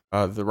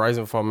 the Rise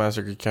and Fall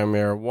Massacre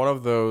Chimera. One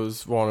of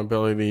those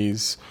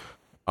vulnerabilities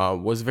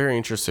was very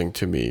interesting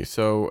to me.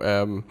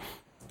 So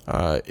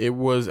it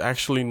was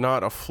actually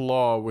not a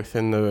flaw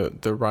within the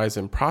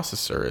Ryzen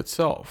processor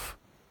itself.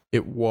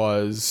 It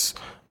was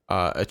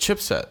a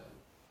chipset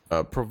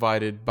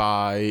provided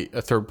by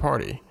a third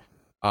party.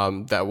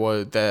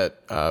 That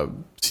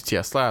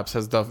CTS Labs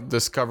has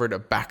discovered a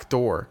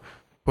backdoor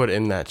put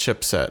in that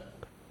chipset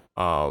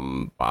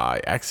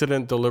by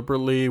accident,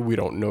 deliberately. We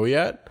don't know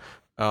yet.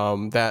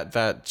 That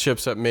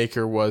chipset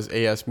maker was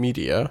AS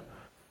Media.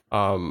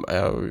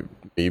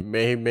 You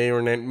may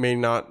or may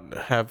not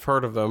have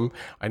heard of them.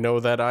 I know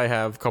that I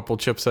have a couple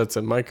chipsets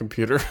in my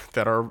computer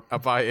that are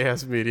by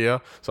AS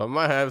Media, so I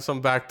might have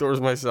some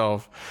backdoors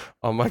myself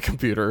on my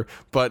computer.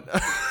 But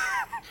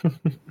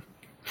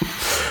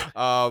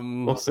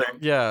we'll see.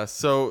 Yeah,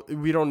 so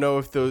we don't know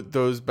if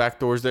those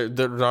backdoors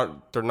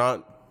they're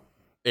not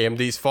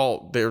AMD's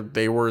fault.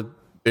 They were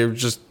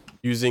just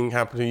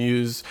happened to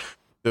use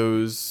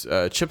those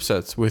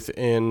chipsets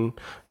within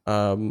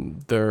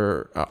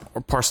their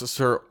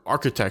processor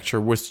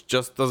architecture, which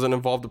just doesn't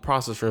involve the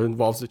processor. It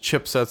involves the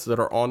chipsets that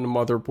are on the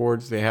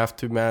motherboards. They have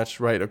to match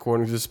right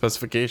according to the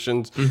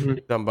specifications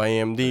done by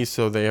AMD,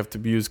 so they have to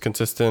be used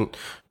consistent.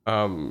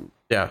 Those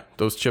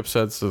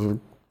chipsets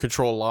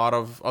control a lot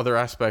of other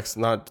aspects.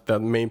 Not that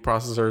main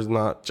processor is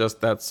not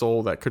just that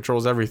soul that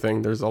controls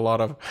everything. There's a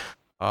lot of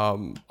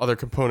other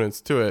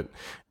components to it,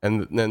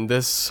 and then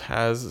this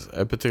has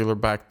a particular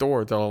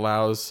backdoor that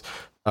allows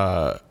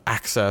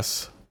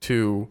access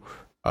to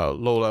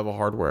low-level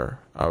hardware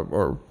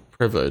or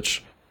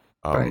privilege,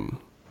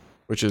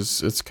 which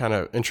is it's kind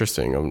of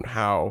interesting on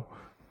how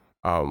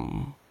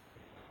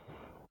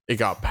it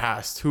got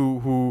passed.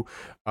 Who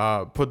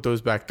put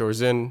those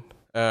backdoors in?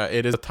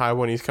 It is a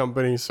Taiwanese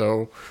company,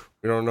 so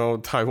we don't know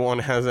if Taiwan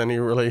has any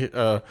really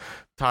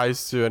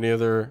ties to any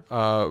other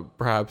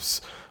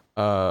perhaps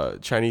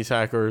Chinese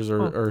hackers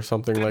or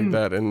something like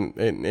that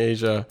in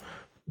Asia.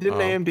 Didn't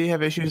AMD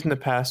have issues in the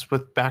past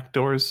with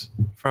backdoors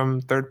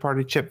from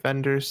third-party chip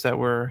vendors that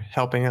were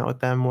helping out with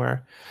them?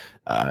 Where,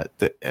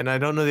 and I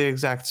don't know the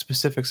exact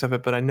specifics of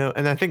it, but I know,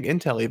 and I think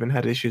Intel even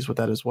had issues with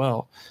that as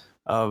well,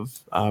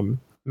 of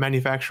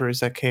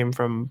manufacturers that came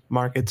from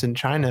markets in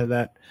China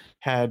that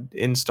had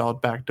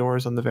installed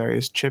backdoors on the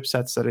various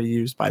chipsets that are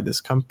used by this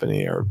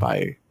company or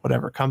by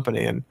whatever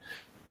company, and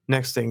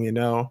next thing you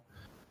know,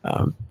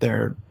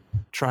 they're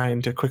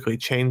trying to quickly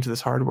change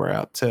this hardware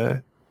out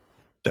to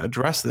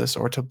address this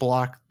or to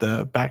block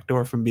the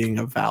backdoor from being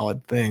a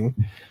valid thing.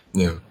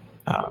 Yeah.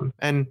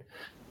 And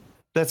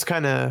that's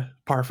kind of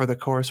par for the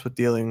course with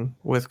dealing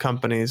with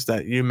companies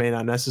that you may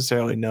not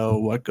necessarily know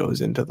what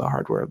goes into the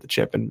hardware of the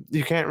chip. And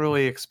you can't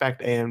really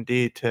expect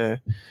AMD to,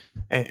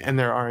 and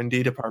their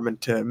R&D department,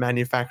 to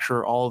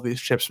manufacture all of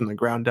these chips from the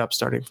ground up,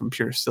 starting from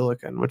pure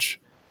silicon, which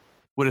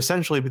would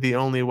essentially be the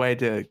only way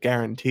to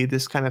guarantee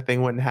this kind of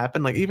thing wouldn't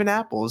happen. Like even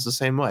Apple is the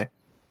same way.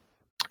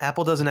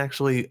 Apple doesn't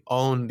actually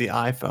own the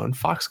iPhone.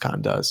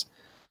 Foxconn does.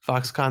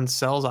 Foxconn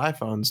sells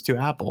iPhones to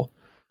Apple,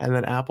 and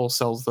then Apple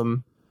sells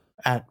them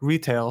at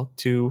retail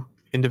to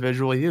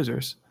individual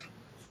users.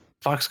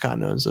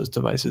 Foxconn owns those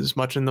devices,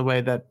 much in the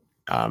way that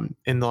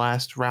in the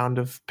last round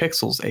of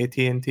Pixels,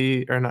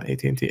 HTC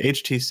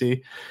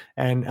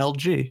and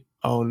LG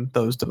own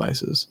those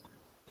devices.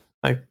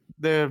 Like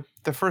the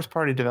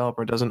first-party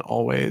developer doesn't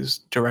always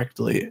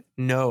directly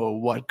know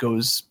what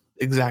goes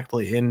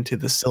exactly into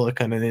the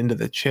silicon and into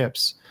the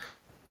chips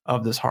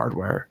of this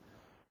hardware.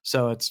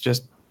 So it's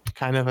just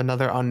kind of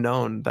another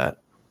unknown that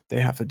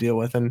they have to deal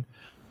with. And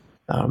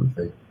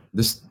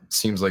this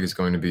seems like it's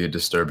going to be a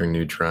disturbing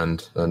new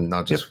trend,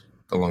 not just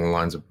along the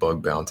lines of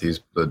bug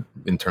bounties, but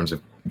in terms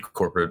of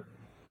corporate,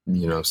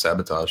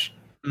 sabotage.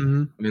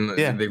 Mm-hmm. I mean,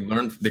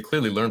 they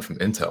clearly learned from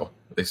Intel.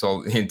 They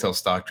saw Intel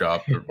stock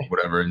drop or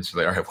whatever, and it's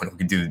like, all right, what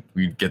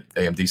we get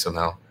AMD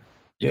somehow.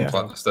 You can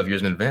plot the stuff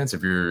years in advance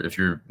if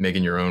you're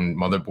making your own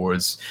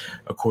motherboards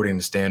according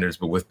to standards,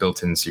 but with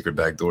built-in secret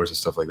backdoors and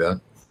stuff like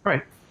that.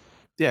 Right.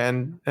 Yeah,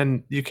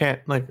 and you can't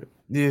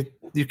you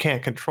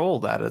can't control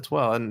that as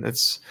well, and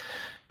it's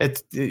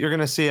you're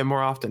going to see it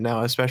more often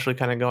now, especially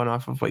kind of going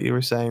off of what you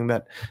were saying,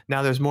 that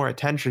now there's more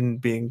attention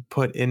being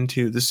put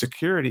into the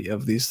security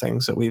of these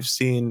things that we've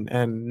seen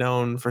and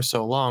known for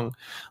so long,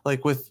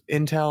 like with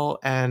Intel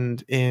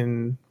and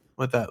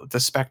with the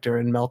Spectre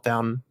and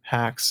Meltdown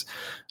hacks.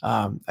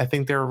 I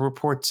think there are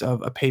reports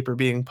of a paper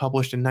being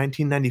published in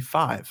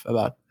 1995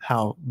 about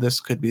how this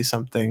could be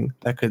something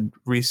that could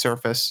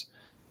resurface.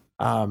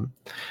 I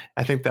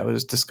think that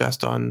was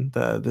discussed on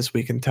the This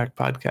Week in Tech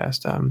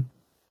podcast,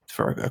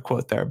 for a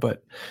quote there,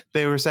 but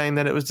they were saying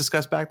that it was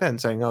discussed back then,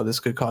 saying, oh, this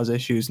could cause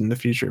issues in the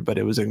future, but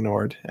it was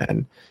ignored.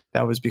 And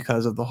that was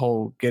because of the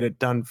whole get it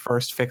done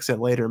first, fix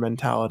it later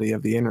mentality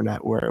of the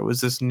internet, where it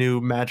was this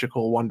new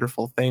magical,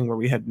 wonderful thing where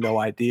we had no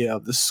idea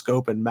of the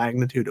scope and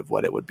magnitude of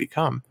what it would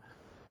become.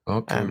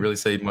 Well, can we really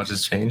say much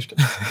has changed?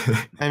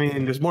 I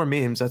mean, there's more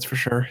memes, that's for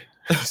sure.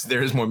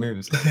 There is more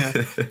memes.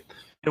 The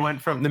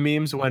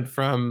memes went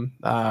from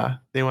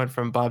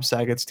Bob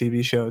Saget's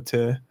TV show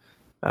to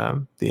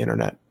the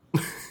internet.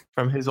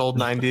 From his old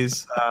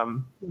 90s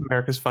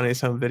America's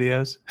Funniest Home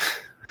Videos.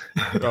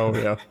 Oh,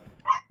 yeah.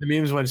 The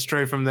memes went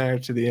straight from there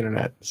to the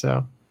internet.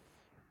 So,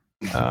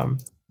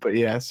 but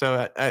yeah,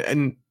 so,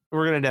 and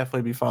we're going to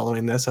definitely be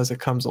following this as it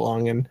comes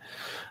along. And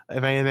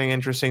if anything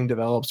interesting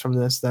develops from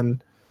this,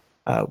 then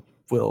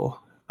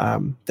we'll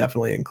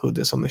definitely include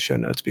this on the show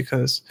notes,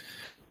 because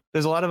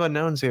there's a lot of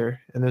unknowns here.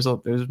 And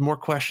there's more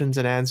questions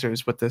and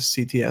answers with this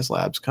CTS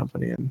Labs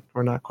company. And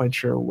we're not quite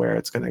sure where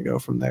it's going to go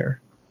from there.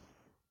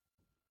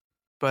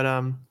 But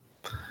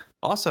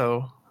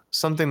also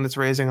something that's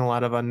raising a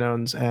lot of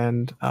unknowns,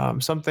 and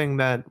something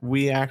that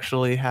we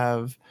actually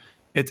have.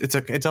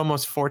 It's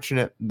almost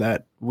fortunate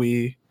that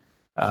we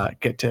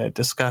get to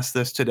discuss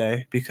this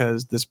today,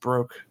 because this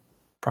broke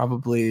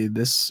probably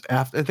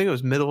I think it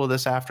was middle of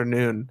this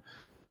afternoon,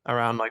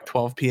 around like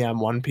 12 p.m.,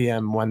 1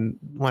 p.m.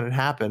 when it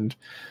happened.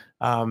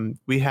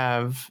 We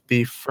have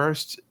the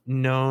first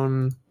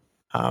known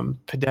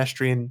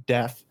pedestrian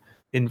death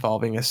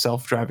involving a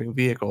self-driving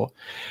vehicle.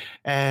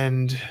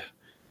 And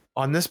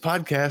on this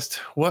podcast,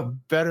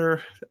 what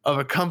better of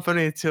a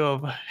company to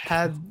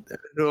have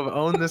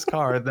owned this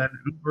car than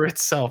Uber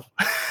itself?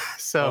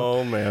 So,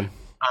 oh man,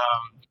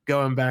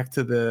 going back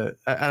to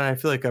and I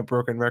feel like a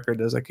broken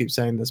record as I keep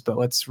saying this, but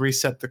let's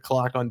reset the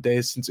clock on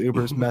days since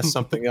Uber's messed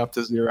something up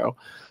to zero.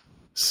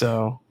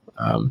 So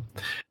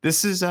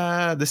this is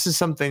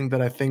something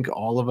that I think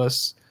all of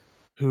us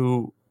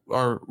who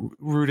are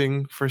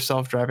rooting for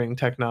self-driving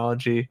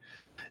technology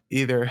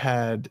either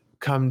had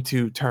come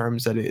to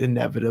terms that it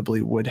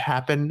inevitably would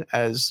happen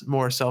as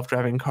more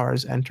self-driving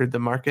cars entered the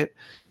market.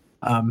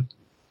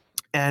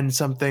 and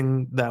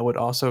something that would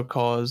also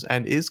cause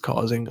and is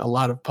causing a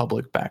lot of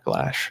public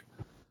backlash.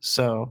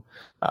 So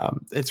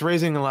it's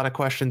raising a lot of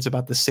questions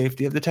about the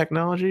safety of the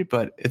technology,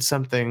 but it's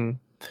something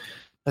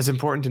that's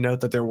important to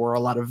note that there were a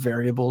lot of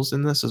variables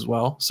in this as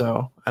well.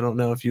 So I don't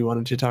know if you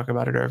wanted to talk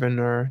about it, Irvin,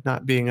 or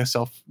not being a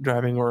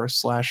self-driving or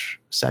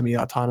 /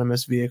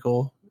 semi-autonomous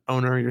vehicle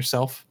owner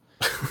yourself.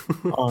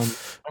 So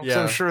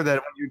I'm sure that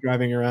when you're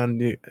driving around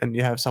and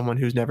you have someone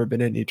who's never been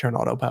in, you turn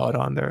autopilot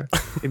on, they're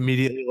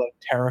immediately like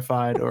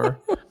terrified or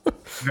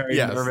very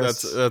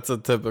nervous. That's a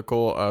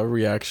typical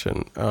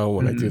reaction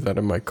when I do that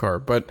in my car.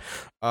 But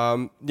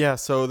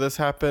so this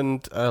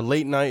happened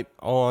late night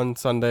on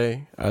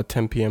Sunday at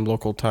 10 p.m.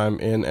 local time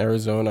in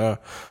Arizona.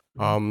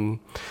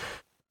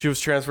 She was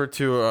transferred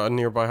to a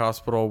nearby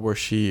hospital where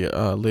she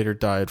later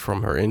died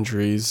from her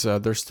injuries.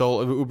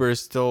 Uber is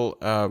still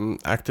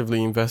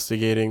actively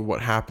investigating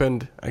what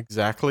happened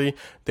exactly.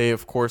 They,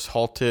 of course,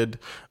 halted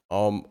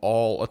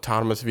all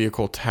autonomous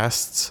vehicle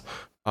tests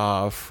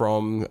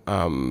from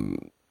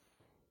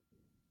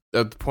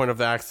at the point of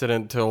the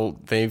accident till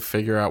they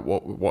figure out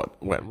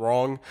what went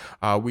wrong.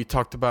 We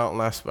talked about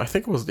last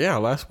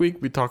week,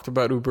 we talked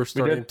about Uber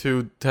starting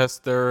to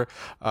test their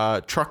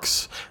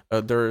trucks,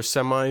 their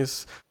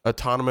semis,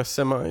 autonomous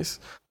semis.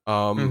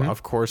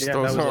 Of course,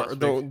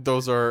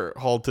 those are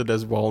halted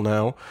as well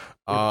now.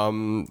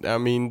 I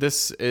mean,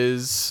 this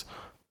is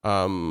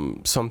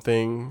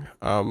something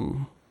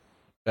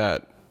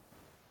that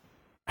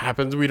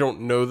happens. We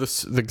don't know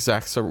the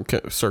exact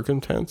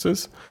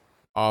circumstances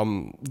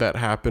that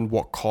happened,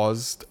 what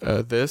caused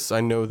this. I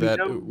know that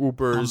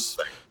Uber's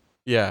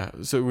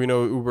we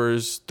know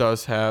Uber's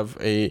does have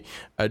a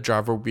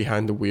driver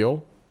behind the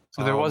wheel,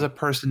 so there was a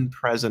person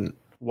present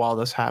while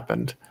this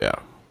happened.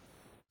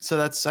 So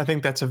I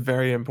think that's a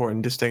very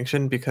important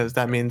distinction, because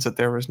that means that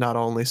there was not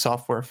only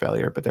software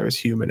failure, but there was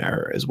human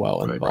error as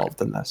well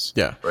involved in this.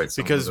 Yeah, right.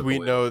 Because we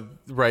know, the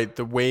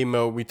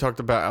Waymo, we talked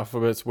about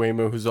Alphabet's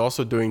Waymo, who's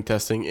also doing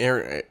testing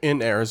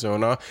in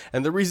Arizona.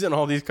 And the reason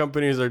all these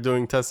companies are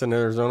doing tests in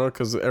Arizona,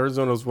 because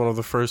Arizona is one of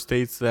the first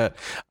states that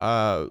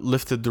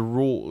lifted the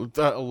rule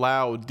that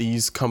allowed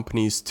these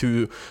companies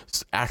to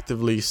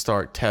actively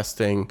start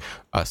testing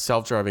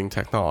self-driving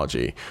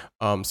technology.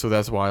 So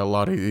that's why a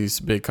lot of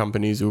these big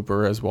companies,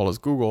 Uber as well as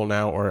Google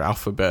now, or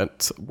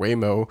Alphabet,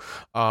 Waymo,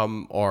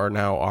 are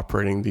now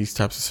operating these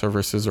types of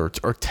services or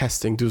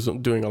testing,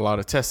 doing a lot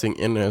of testing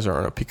in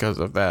Arizona because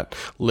of that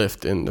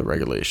lift in the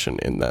regulation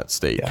in that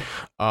state.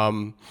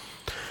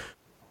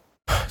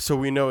 So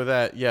we know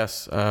that,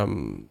 yes,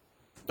 someone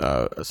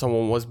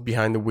was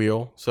behind the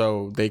wheel,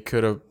 so they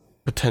could have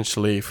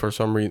potentially, for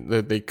some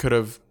reason, they could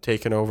have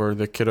taken over,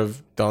 they could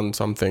have done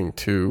something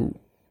to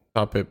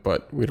stop it,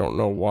 but we don't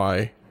know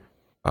why.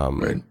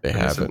 They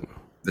haven't.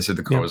 They said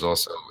the car was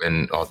also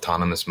in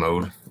autonomous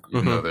mode,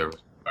 even though they're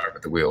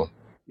at the wheel.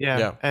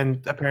 Yeah,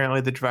 and apparently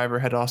the driver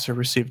had also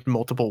received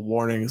multiple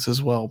warnings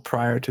as well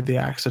prior to the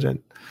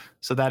accident.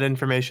 So that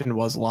information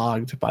was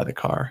logged by the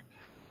car.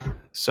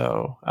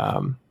 So,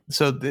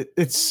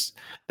 it's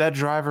that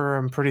driver,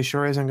 I'm pretty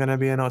sure, isn't going to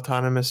be an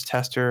autonomous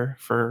tester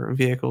for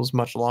vehicles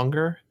much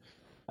longer.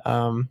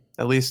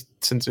 At least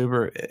since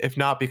Uber, if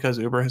not because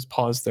Uber has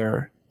paused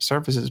their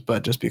services,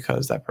 but just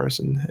because that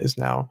person is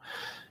now,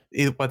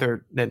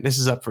 whether this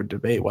is up for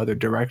debate, whether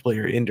directly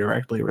or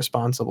indirectly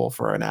responsible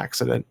for an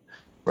accident.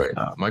 Right.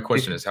 My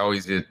question is, how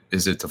easy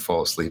is it to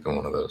fall asleep in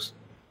one of those?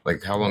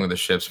 Like, how long are the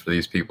shifts for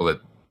these people that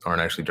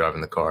aren't actually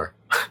driving the car?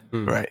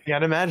 Right. Yeah,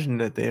 I'd imagine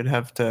that they'd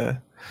have to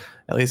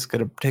at least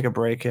take a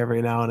break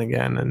every now and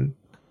again and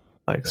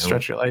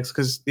stretch your legs,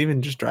 because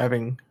even just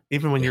driving,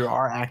 even when you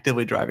are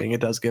actively driving,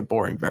 it does get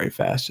boring very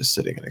fast just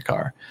sitting in a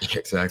car.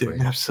 Exactly.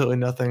 Doing absolutely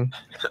nothing.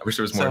 I wish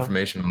there was more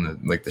information on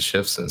the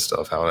shifts and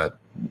stuff, how that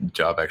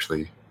job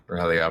actually, or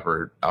how they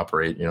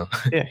operate, you know?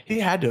 Yeah, he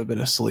had to have been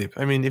asleep.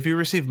 I mean, if you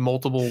receive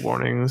multiple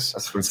warnings,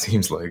 that's what it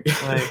seems like.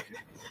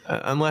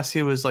 Unless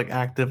he was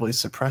actively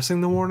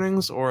suppressing the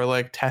warnings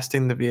or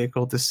testing the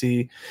vehicle to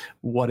see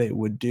what it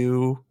would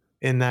do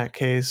in that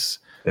case.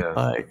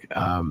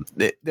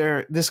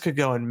 This could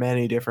go in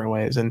many different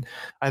ways, and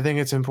I think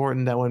it's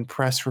important that when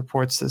press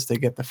reports this, they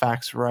get the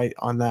facts right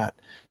on that,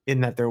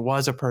 in that there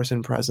was a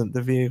person present,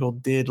 the vehicle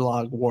did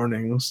log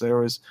warnings, there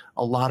was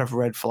a lot of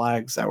red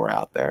flags that were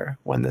out there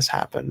when this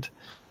happened,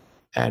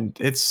 and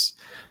this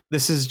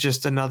is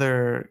just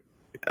another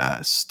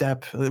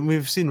step.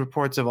 We've seen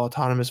reports of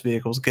autonomous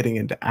vehicles getting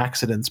into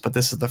accidents, but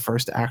this is the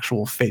first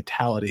actual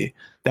fatality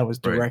that was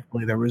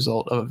directly the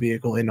result of a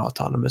vehicle in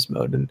autonomous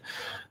mode.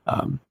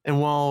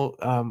 And while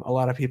a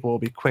lot of people will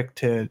be quick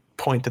to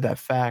point to that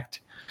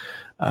fact,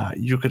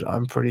 you could,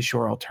 I'm pretty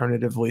sure,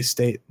 alternatively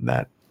state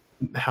that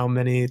how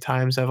many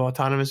times have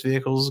autonomous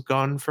vehicles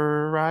gone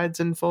for rides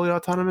in fully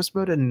autonomous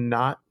mode and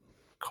not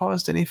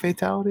caused any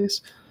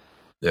fatalities?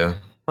 Yeah.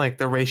 Like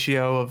the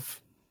ratio of,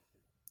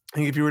 I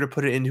think if you were to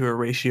put it into a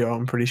ratio,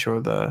 I'm pretty sure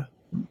the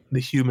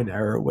human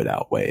error would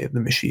outweigh the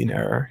machine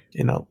error,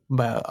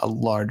 by a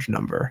large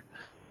number.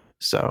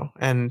 So,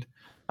 and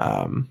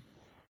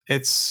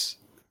it's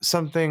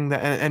something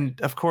that, and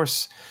of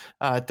course,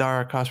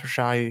 Dara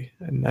Khosrowshahi,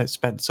 and I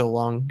spent so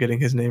long getting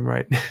his name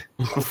right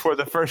before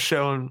the first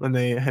show when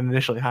they had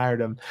initially hired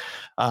him.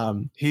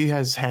 He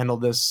has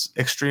handled this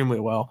extremely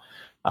well,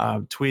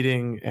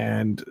 tweeting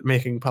and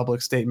making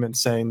public statements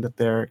saying that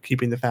they're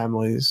keeping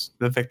the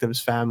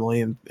victim's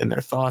family in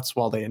their thoughts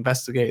while they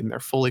investigate, and they're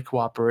fully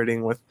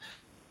cooperating with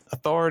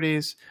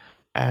authorities.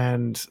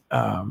 And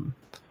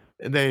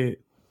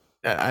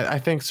I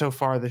think so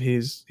far that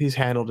he's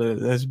handled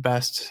it as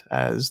best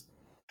as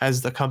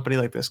the company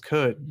like this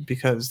could,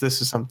 because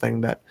this is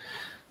something that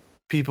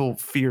people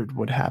feared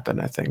would happen,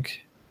 I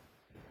think.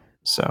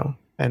 So,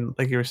 and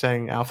like you were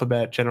saying,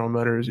 Alphabet, General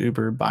Motors,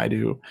 Uber,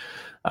 Baidu,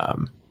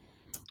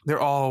 they're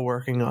all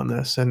working on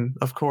this. And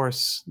of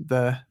course,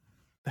 the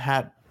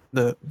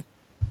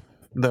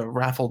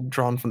raffle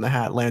drawn from the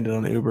hat landed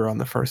on Uber on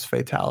the first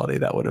fatality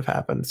that would have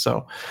happened.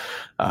 So,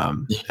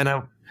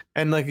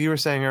 and like you were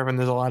saying, Irvin,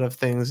 there's a lot of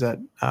things that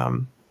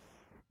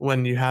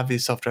when you have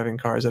these self-driving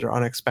cars that are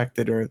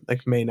unexpected or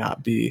like may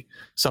not be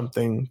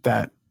something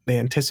that they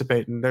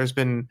anticipate. And there's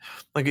been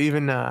like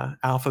even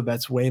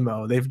Alphabet's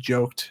Waymo, they've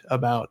joked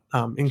about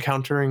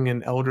encountering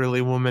an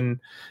elderly woman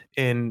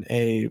in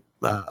a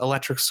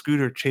electric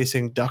scooter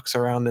chasing ducks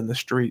around in the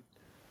street,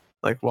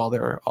 like while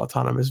their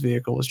autonomous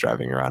vehicle was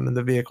driving around, and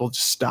the vehicle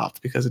just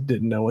stopped because it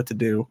didn't know what to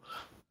do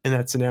in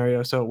that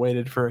scenario. So it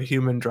waited for a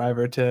human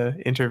driver to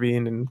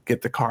intervene and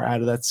get the car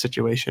out of that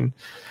situation.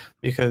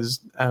 Because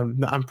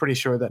I'm pretty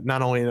sure that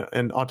not only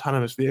an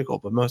autonomous vehicle,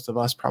 but most of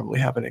us probably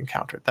haven't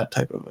encountered that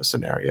type of a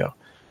scenario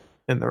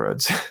in the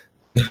roads.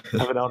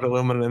 Have an elderly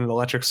woman in an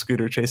electric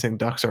scooter chasing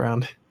ducks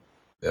around.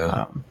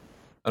 Yeah.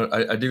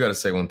 I do got to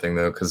say one thing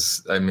though,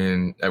 because I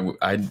mean,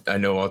 I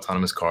know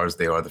autonomous cars,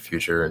 they are the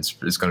future. It's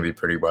going to be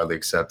pretty widely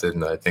accepted,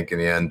 and I think in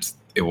the end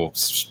it will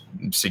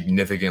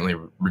significantly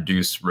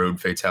reduce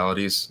road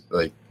fatalities,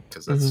 like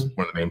because that's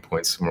one of the main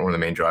points, one of the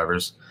main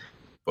drivers.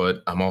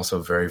 But I'm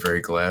also very, very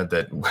glad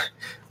that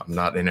I'm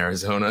not in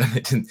Arizona.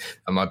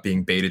 I'm not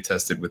being beta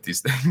tested with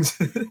these things.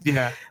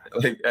 Yeah.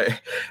 Like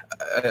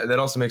that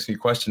also makes me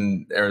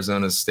question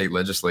Arizona's state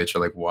legislature.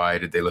 Like, why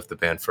did they lift the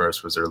ban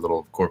first? Was there a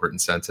little corporate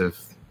incentive?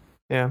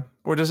 Yeah.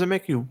 Or does it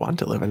make you want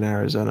to live in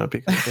Arizona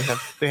because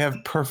they have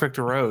perfect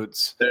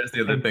roads? There's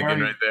the other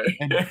thinking right there.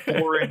 And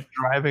boring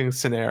driving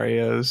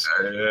scenarios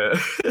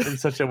in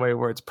such a way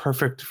where it's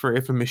perfect for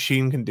if a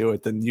machine can do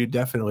it, then you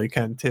definitely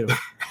can too.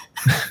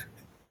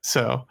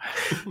 So,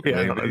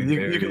 yeah,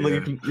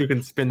 you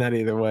can spin that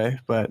either way,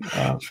 but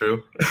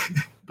true.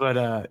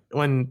 But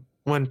when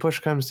push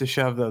comes to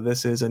shove, though,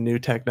 this is a new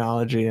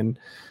technology, and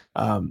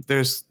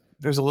there's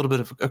a little bit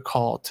of a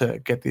call to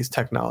get these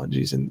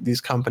technologies and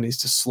these companies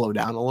to slow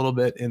down a little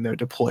bit in their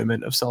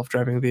deployment of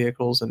self-driving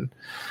vehicles. And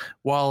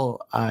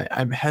while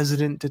I'm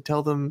hesitant to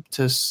tell them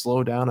to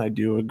slow down, I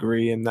do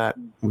agree in that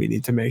we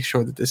need to make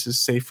sure that this is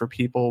safe for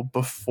people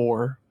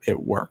before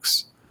it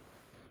works.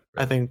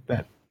 I think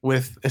that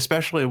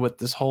especially with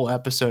this whole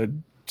episode's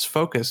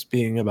focus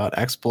being about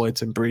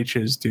exploits and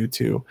breaches due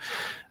to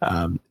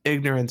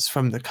ignorance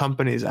from the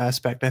company's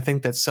aspect, I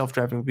think that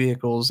self-driving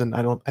vehicles, and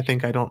I don't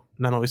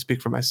not only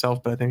speak for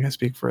myself, but I think I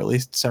speak for at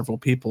least several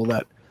people,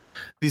 that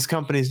these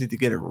companies need to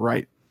get it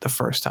right the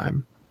first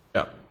time.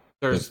 Yeah,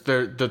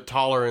 the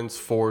tolerance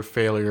for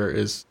failure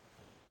is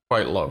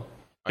quite low.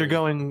 You're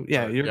going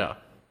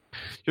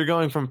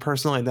from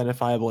personally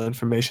identifiable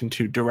information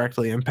to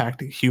directly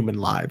impacting human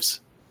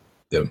lives.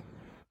 Yep.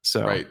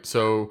 So right.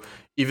 So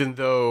even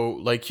though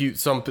like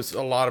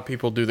a lot of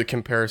people do the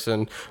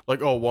comparison,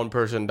 like, oh, one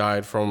person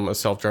died from a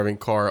self-driving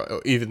car,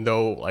 even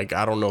though like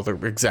I don't know the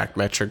exact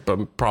metric,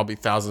 but probably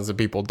thousands of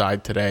people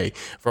died today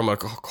from a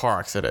car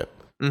accident.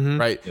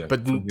 Right. Yeah,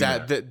 but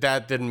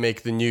that didn't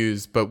make the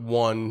news, but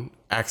one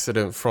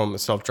accident from a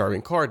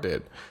self-driving car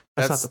did.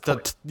 That's not the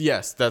point.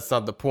 Yes, that's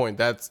not the point.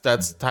 That's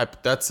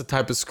the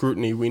type of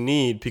scrutiny we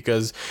need,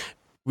 because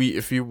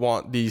if you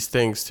want these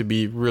things to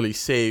be really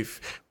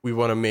safe, we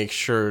want to make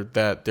sure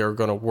that they're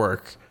going to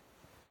work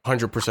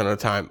 100% of the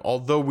time.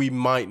 Although we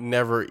might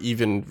never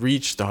even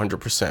reach the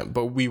 100%,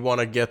 but we want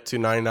to get to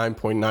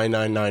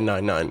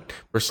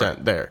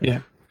 99.99999% there.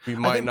 Yeah. We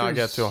might not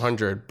get to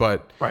 100,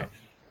 but right.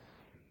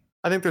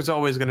 I think there's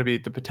always going to be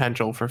the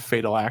potential for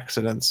fatal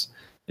accidents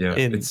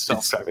in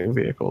self-driving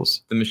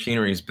vehicles. The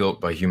machinery is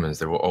built by humans.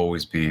 There will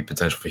always be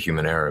potential for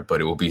human error,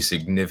 but it will be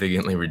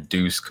significantly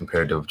reduced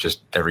compared to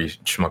just every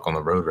schmuck on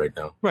the road right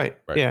now. Right.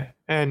 Yeah.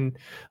 And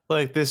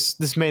like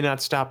this may not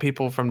stop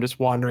people from just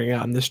wandering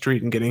out in the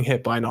street and getting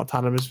hit by an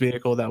autonomous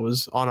vehicle that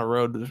was on a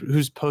road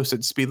whose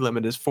posted speed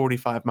limit is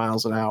 45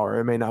 miles an hour.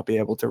 It may not be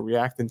able to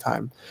react in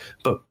time.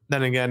 But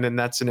then again, in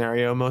that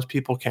scenario, most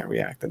people can't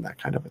react in that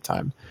kind of a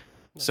time.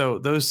 So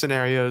those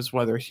scenarios,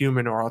 whether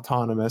human or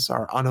autonomous,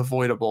 are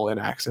unavoidable in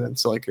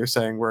accidents. So like you're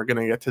saying, we're going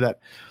to get to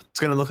that. It's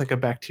going to look like a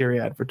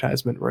bacteria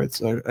advertisement where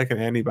it's like an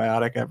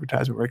antibiotic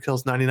advertisement where it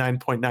kills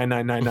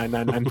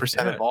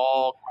 99.99999% of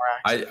all car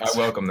I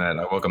welcome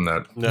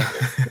that. Yeah.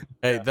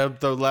 Hey,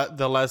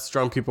 the less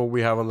drunk people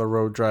we have on the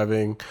road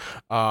driving,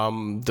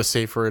 the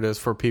safer it is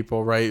for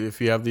people, right?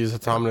 If you have these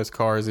autonomous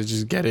cars, they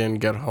just get in,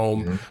 get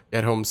home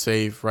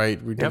safe,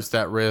 right? Reduce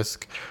that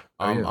risk.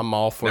 I'm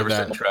all for never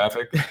that. Never sit in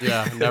traffic.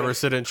 Yeah, never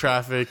sit in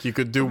traffic. You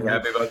could do.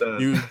 Happy about that.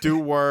 You do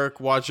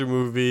work, watch a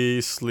movie,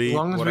 sleep. As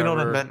long as whatever. we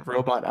don't invent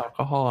robot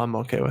alcohol, I'm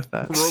okay with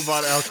that.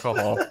 Robot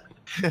alcohol.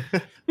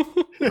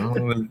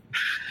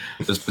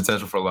 There's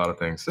potential for a lot of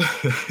things.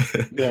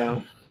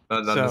 Yeah.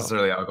 Not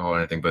necessarily alcohol or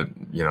anything, but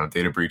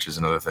data breaches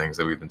and other things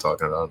that we've been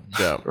talking about.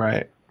 Yeah.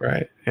 Right.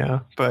 Yeah.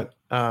 But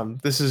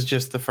this is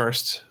just the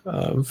first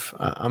of.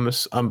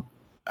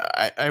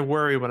 I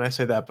worry when I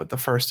say that, but the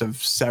first of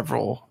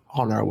several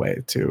on our way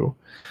to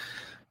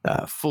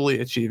fully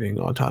achieving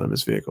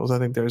autonomous vehicles. I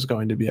think there's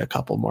going to be a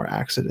couple more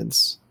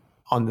accidents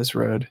on this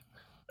road.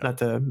 Not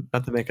to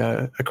make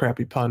a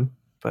crappy pun,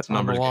 but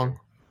numbers along. Game.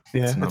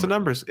 Yeah, it's a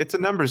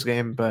numbers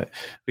game, but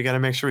we got to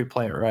make sure we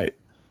play it right.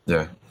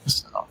 Yeah.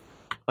 So,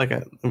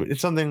 it's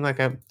something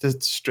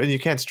you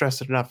can't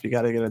stress it enough. You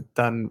got to get it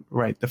done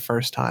right the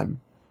first time.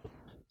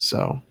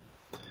 So,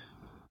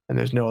 and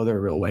there's no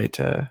other real way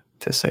to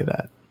say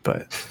that.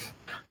 But,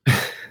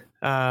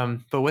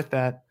 but with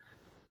that,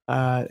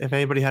 if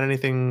anybody had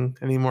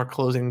any more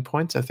closing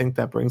points, I think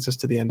that brings us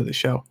to the end of the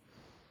show.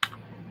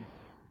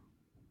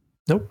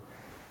 Nope.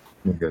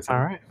 All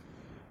right.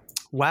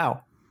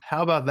 Wow.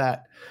 How about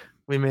that?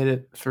 We made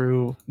it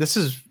through. This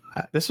is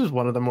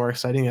one of the more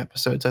exciting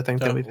episodes I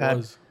think that we've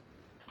had.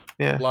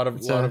 Yeah, a lot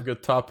of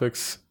good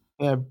topics.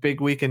 Yeah,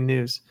 big week in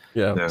news.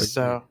 Yeah.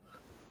 So,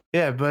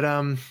 yeah, but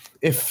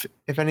if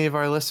any of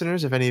our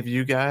listeners, if any of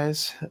you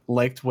guys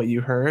liked what you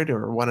heard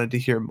or wanted to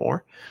hear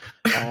more,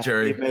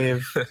 Jerry,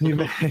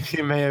 you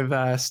may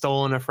have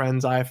stolen a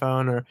friend's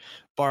iPhone or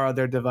borrowed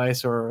their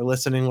device or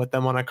listening with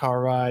them on a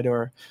car ride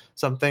or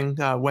something.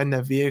 When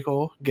the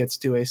vehicle gets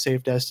to a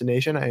safe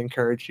destination, I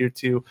encourage you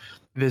to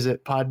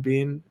visit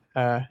Podbean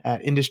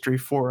at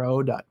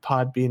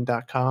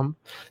industry40.podbean.com.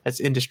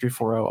 That's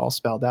industry40 all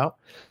spelled out.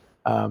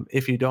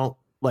 If you don't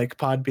like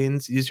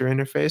Podbean's user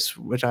interface,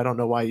 which I don't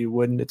know why you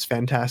wouldn't, it's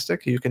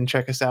fantastic. You can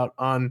check us out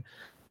on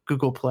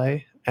Google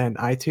Play and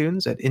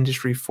iTunes at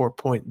Industry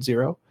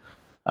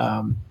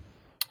 4.0.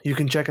 You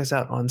can check us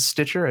out on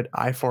Stitcher at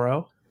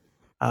i40.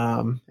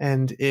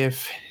 And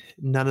if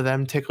none of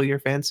them tickle your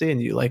fancy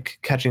and you like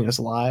catching us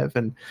live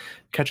and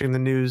catching the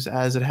news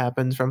as it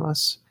happens from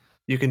us,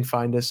 you can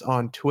find us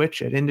on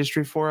Twitch at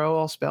Industry40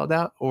 all spelled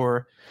out,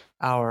 or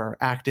our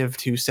active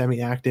to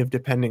semi-active,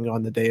 depending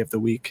on the day of the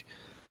week,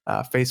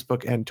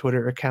 Facebook and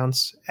Twitter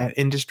accounts at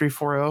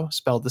Industry40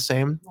 spelled the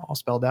same, all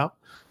spelled out.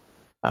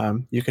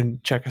 You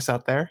can check us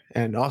out there.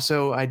 And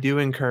also, I do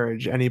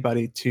encourage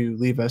anybody to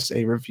leave us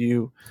a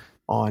review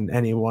on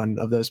any one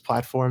of those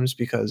platforms,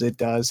 because it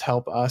does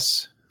help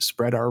us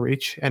spread our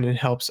reach, and it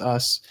helps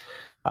us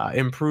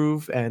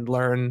improve and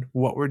learn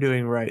what we're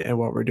doing right and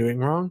what we're doing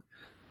wrong.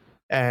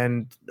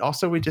 And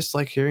also, we just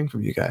like hearing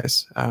from you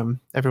guys.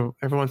 Every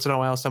once in a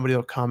while, somebody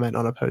will comment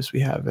on a post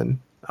we have, and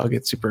I'll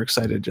get super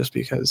excited just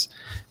because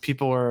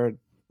people are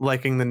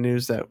liking the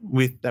news that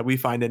we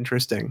find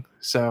interesting.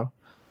 So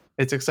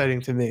it's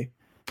exciting to me.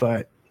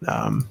 But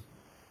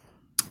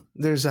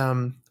there's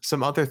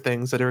some other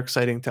things that are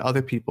exciting to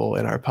other people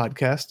in our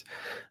podcast,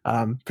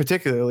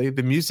 particularly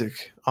the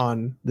music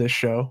on this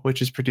show,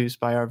 which is produced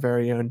by our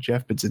very own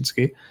Jeff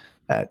Budzinski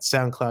at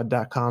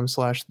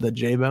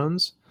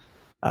soundcloud.com/thejbones.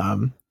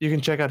 You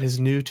can check out his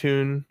new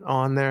tune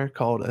on there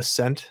called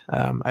Ascent.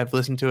 I've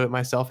listened to it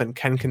myself and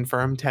can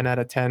confirm 10 out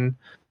of 10,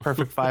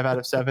 perfect 5 out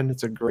of 7.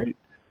 It's a great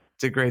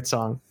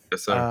song.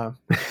 Yes, sir.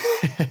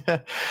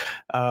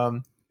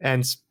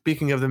 And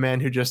speaking of the man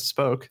who just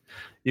spoke,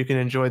 you can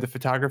enjoy the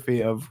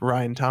photography of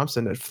Ryan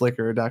Thompson at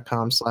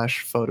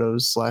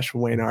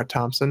flickr.com/photos/Wayne R.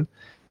 Thompson.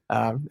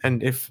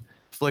 And if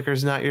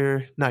Flickr's not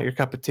your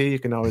cup of tea, you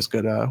can always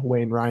go to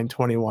Wayne Ryan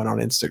 21 on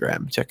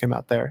Instagram. Check him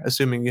out there,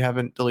 assuming you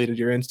haven't deleted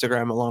your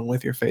Instagram along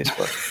with your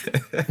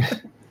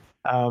Facebook.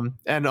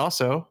 And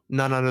also,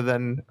 none other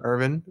than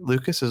Irvin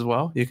Lucas as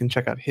well. You can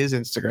check out his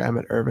Instagram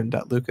at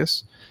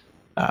irvin.lucas.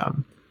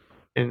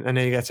 And I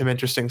know you got some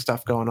interesting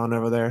stuff going on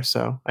over there,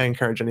 so I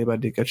encourage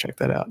anybody to go check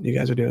that out. You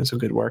guys are doing some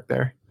good work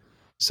there.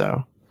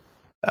 So,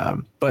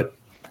 but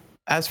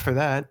as for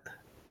that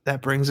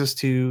brings us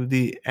to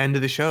the end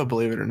of the show,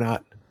 believe it or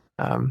not.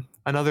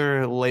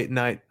 Another late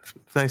night,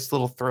 nice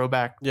little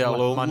throwback. Yeah, a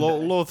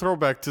little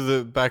throwback to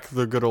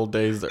the good old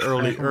days, the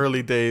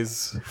early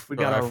days. We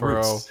got our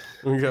roots.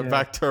 We got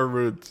back to our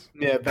roots.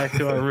 Yeah, back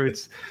to our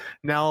roots.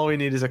 Now all we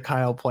need is a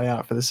Kyle play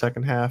out for the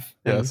second half.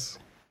 Yes.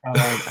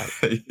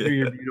 Hear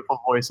your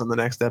beautiful voice on the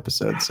next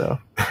episode. So,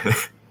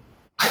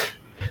 all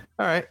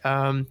right.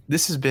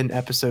 This has been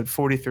episode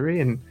 43,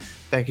 and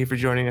thank you for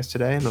joining us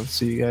today. And I'll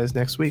see you guys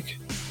next week.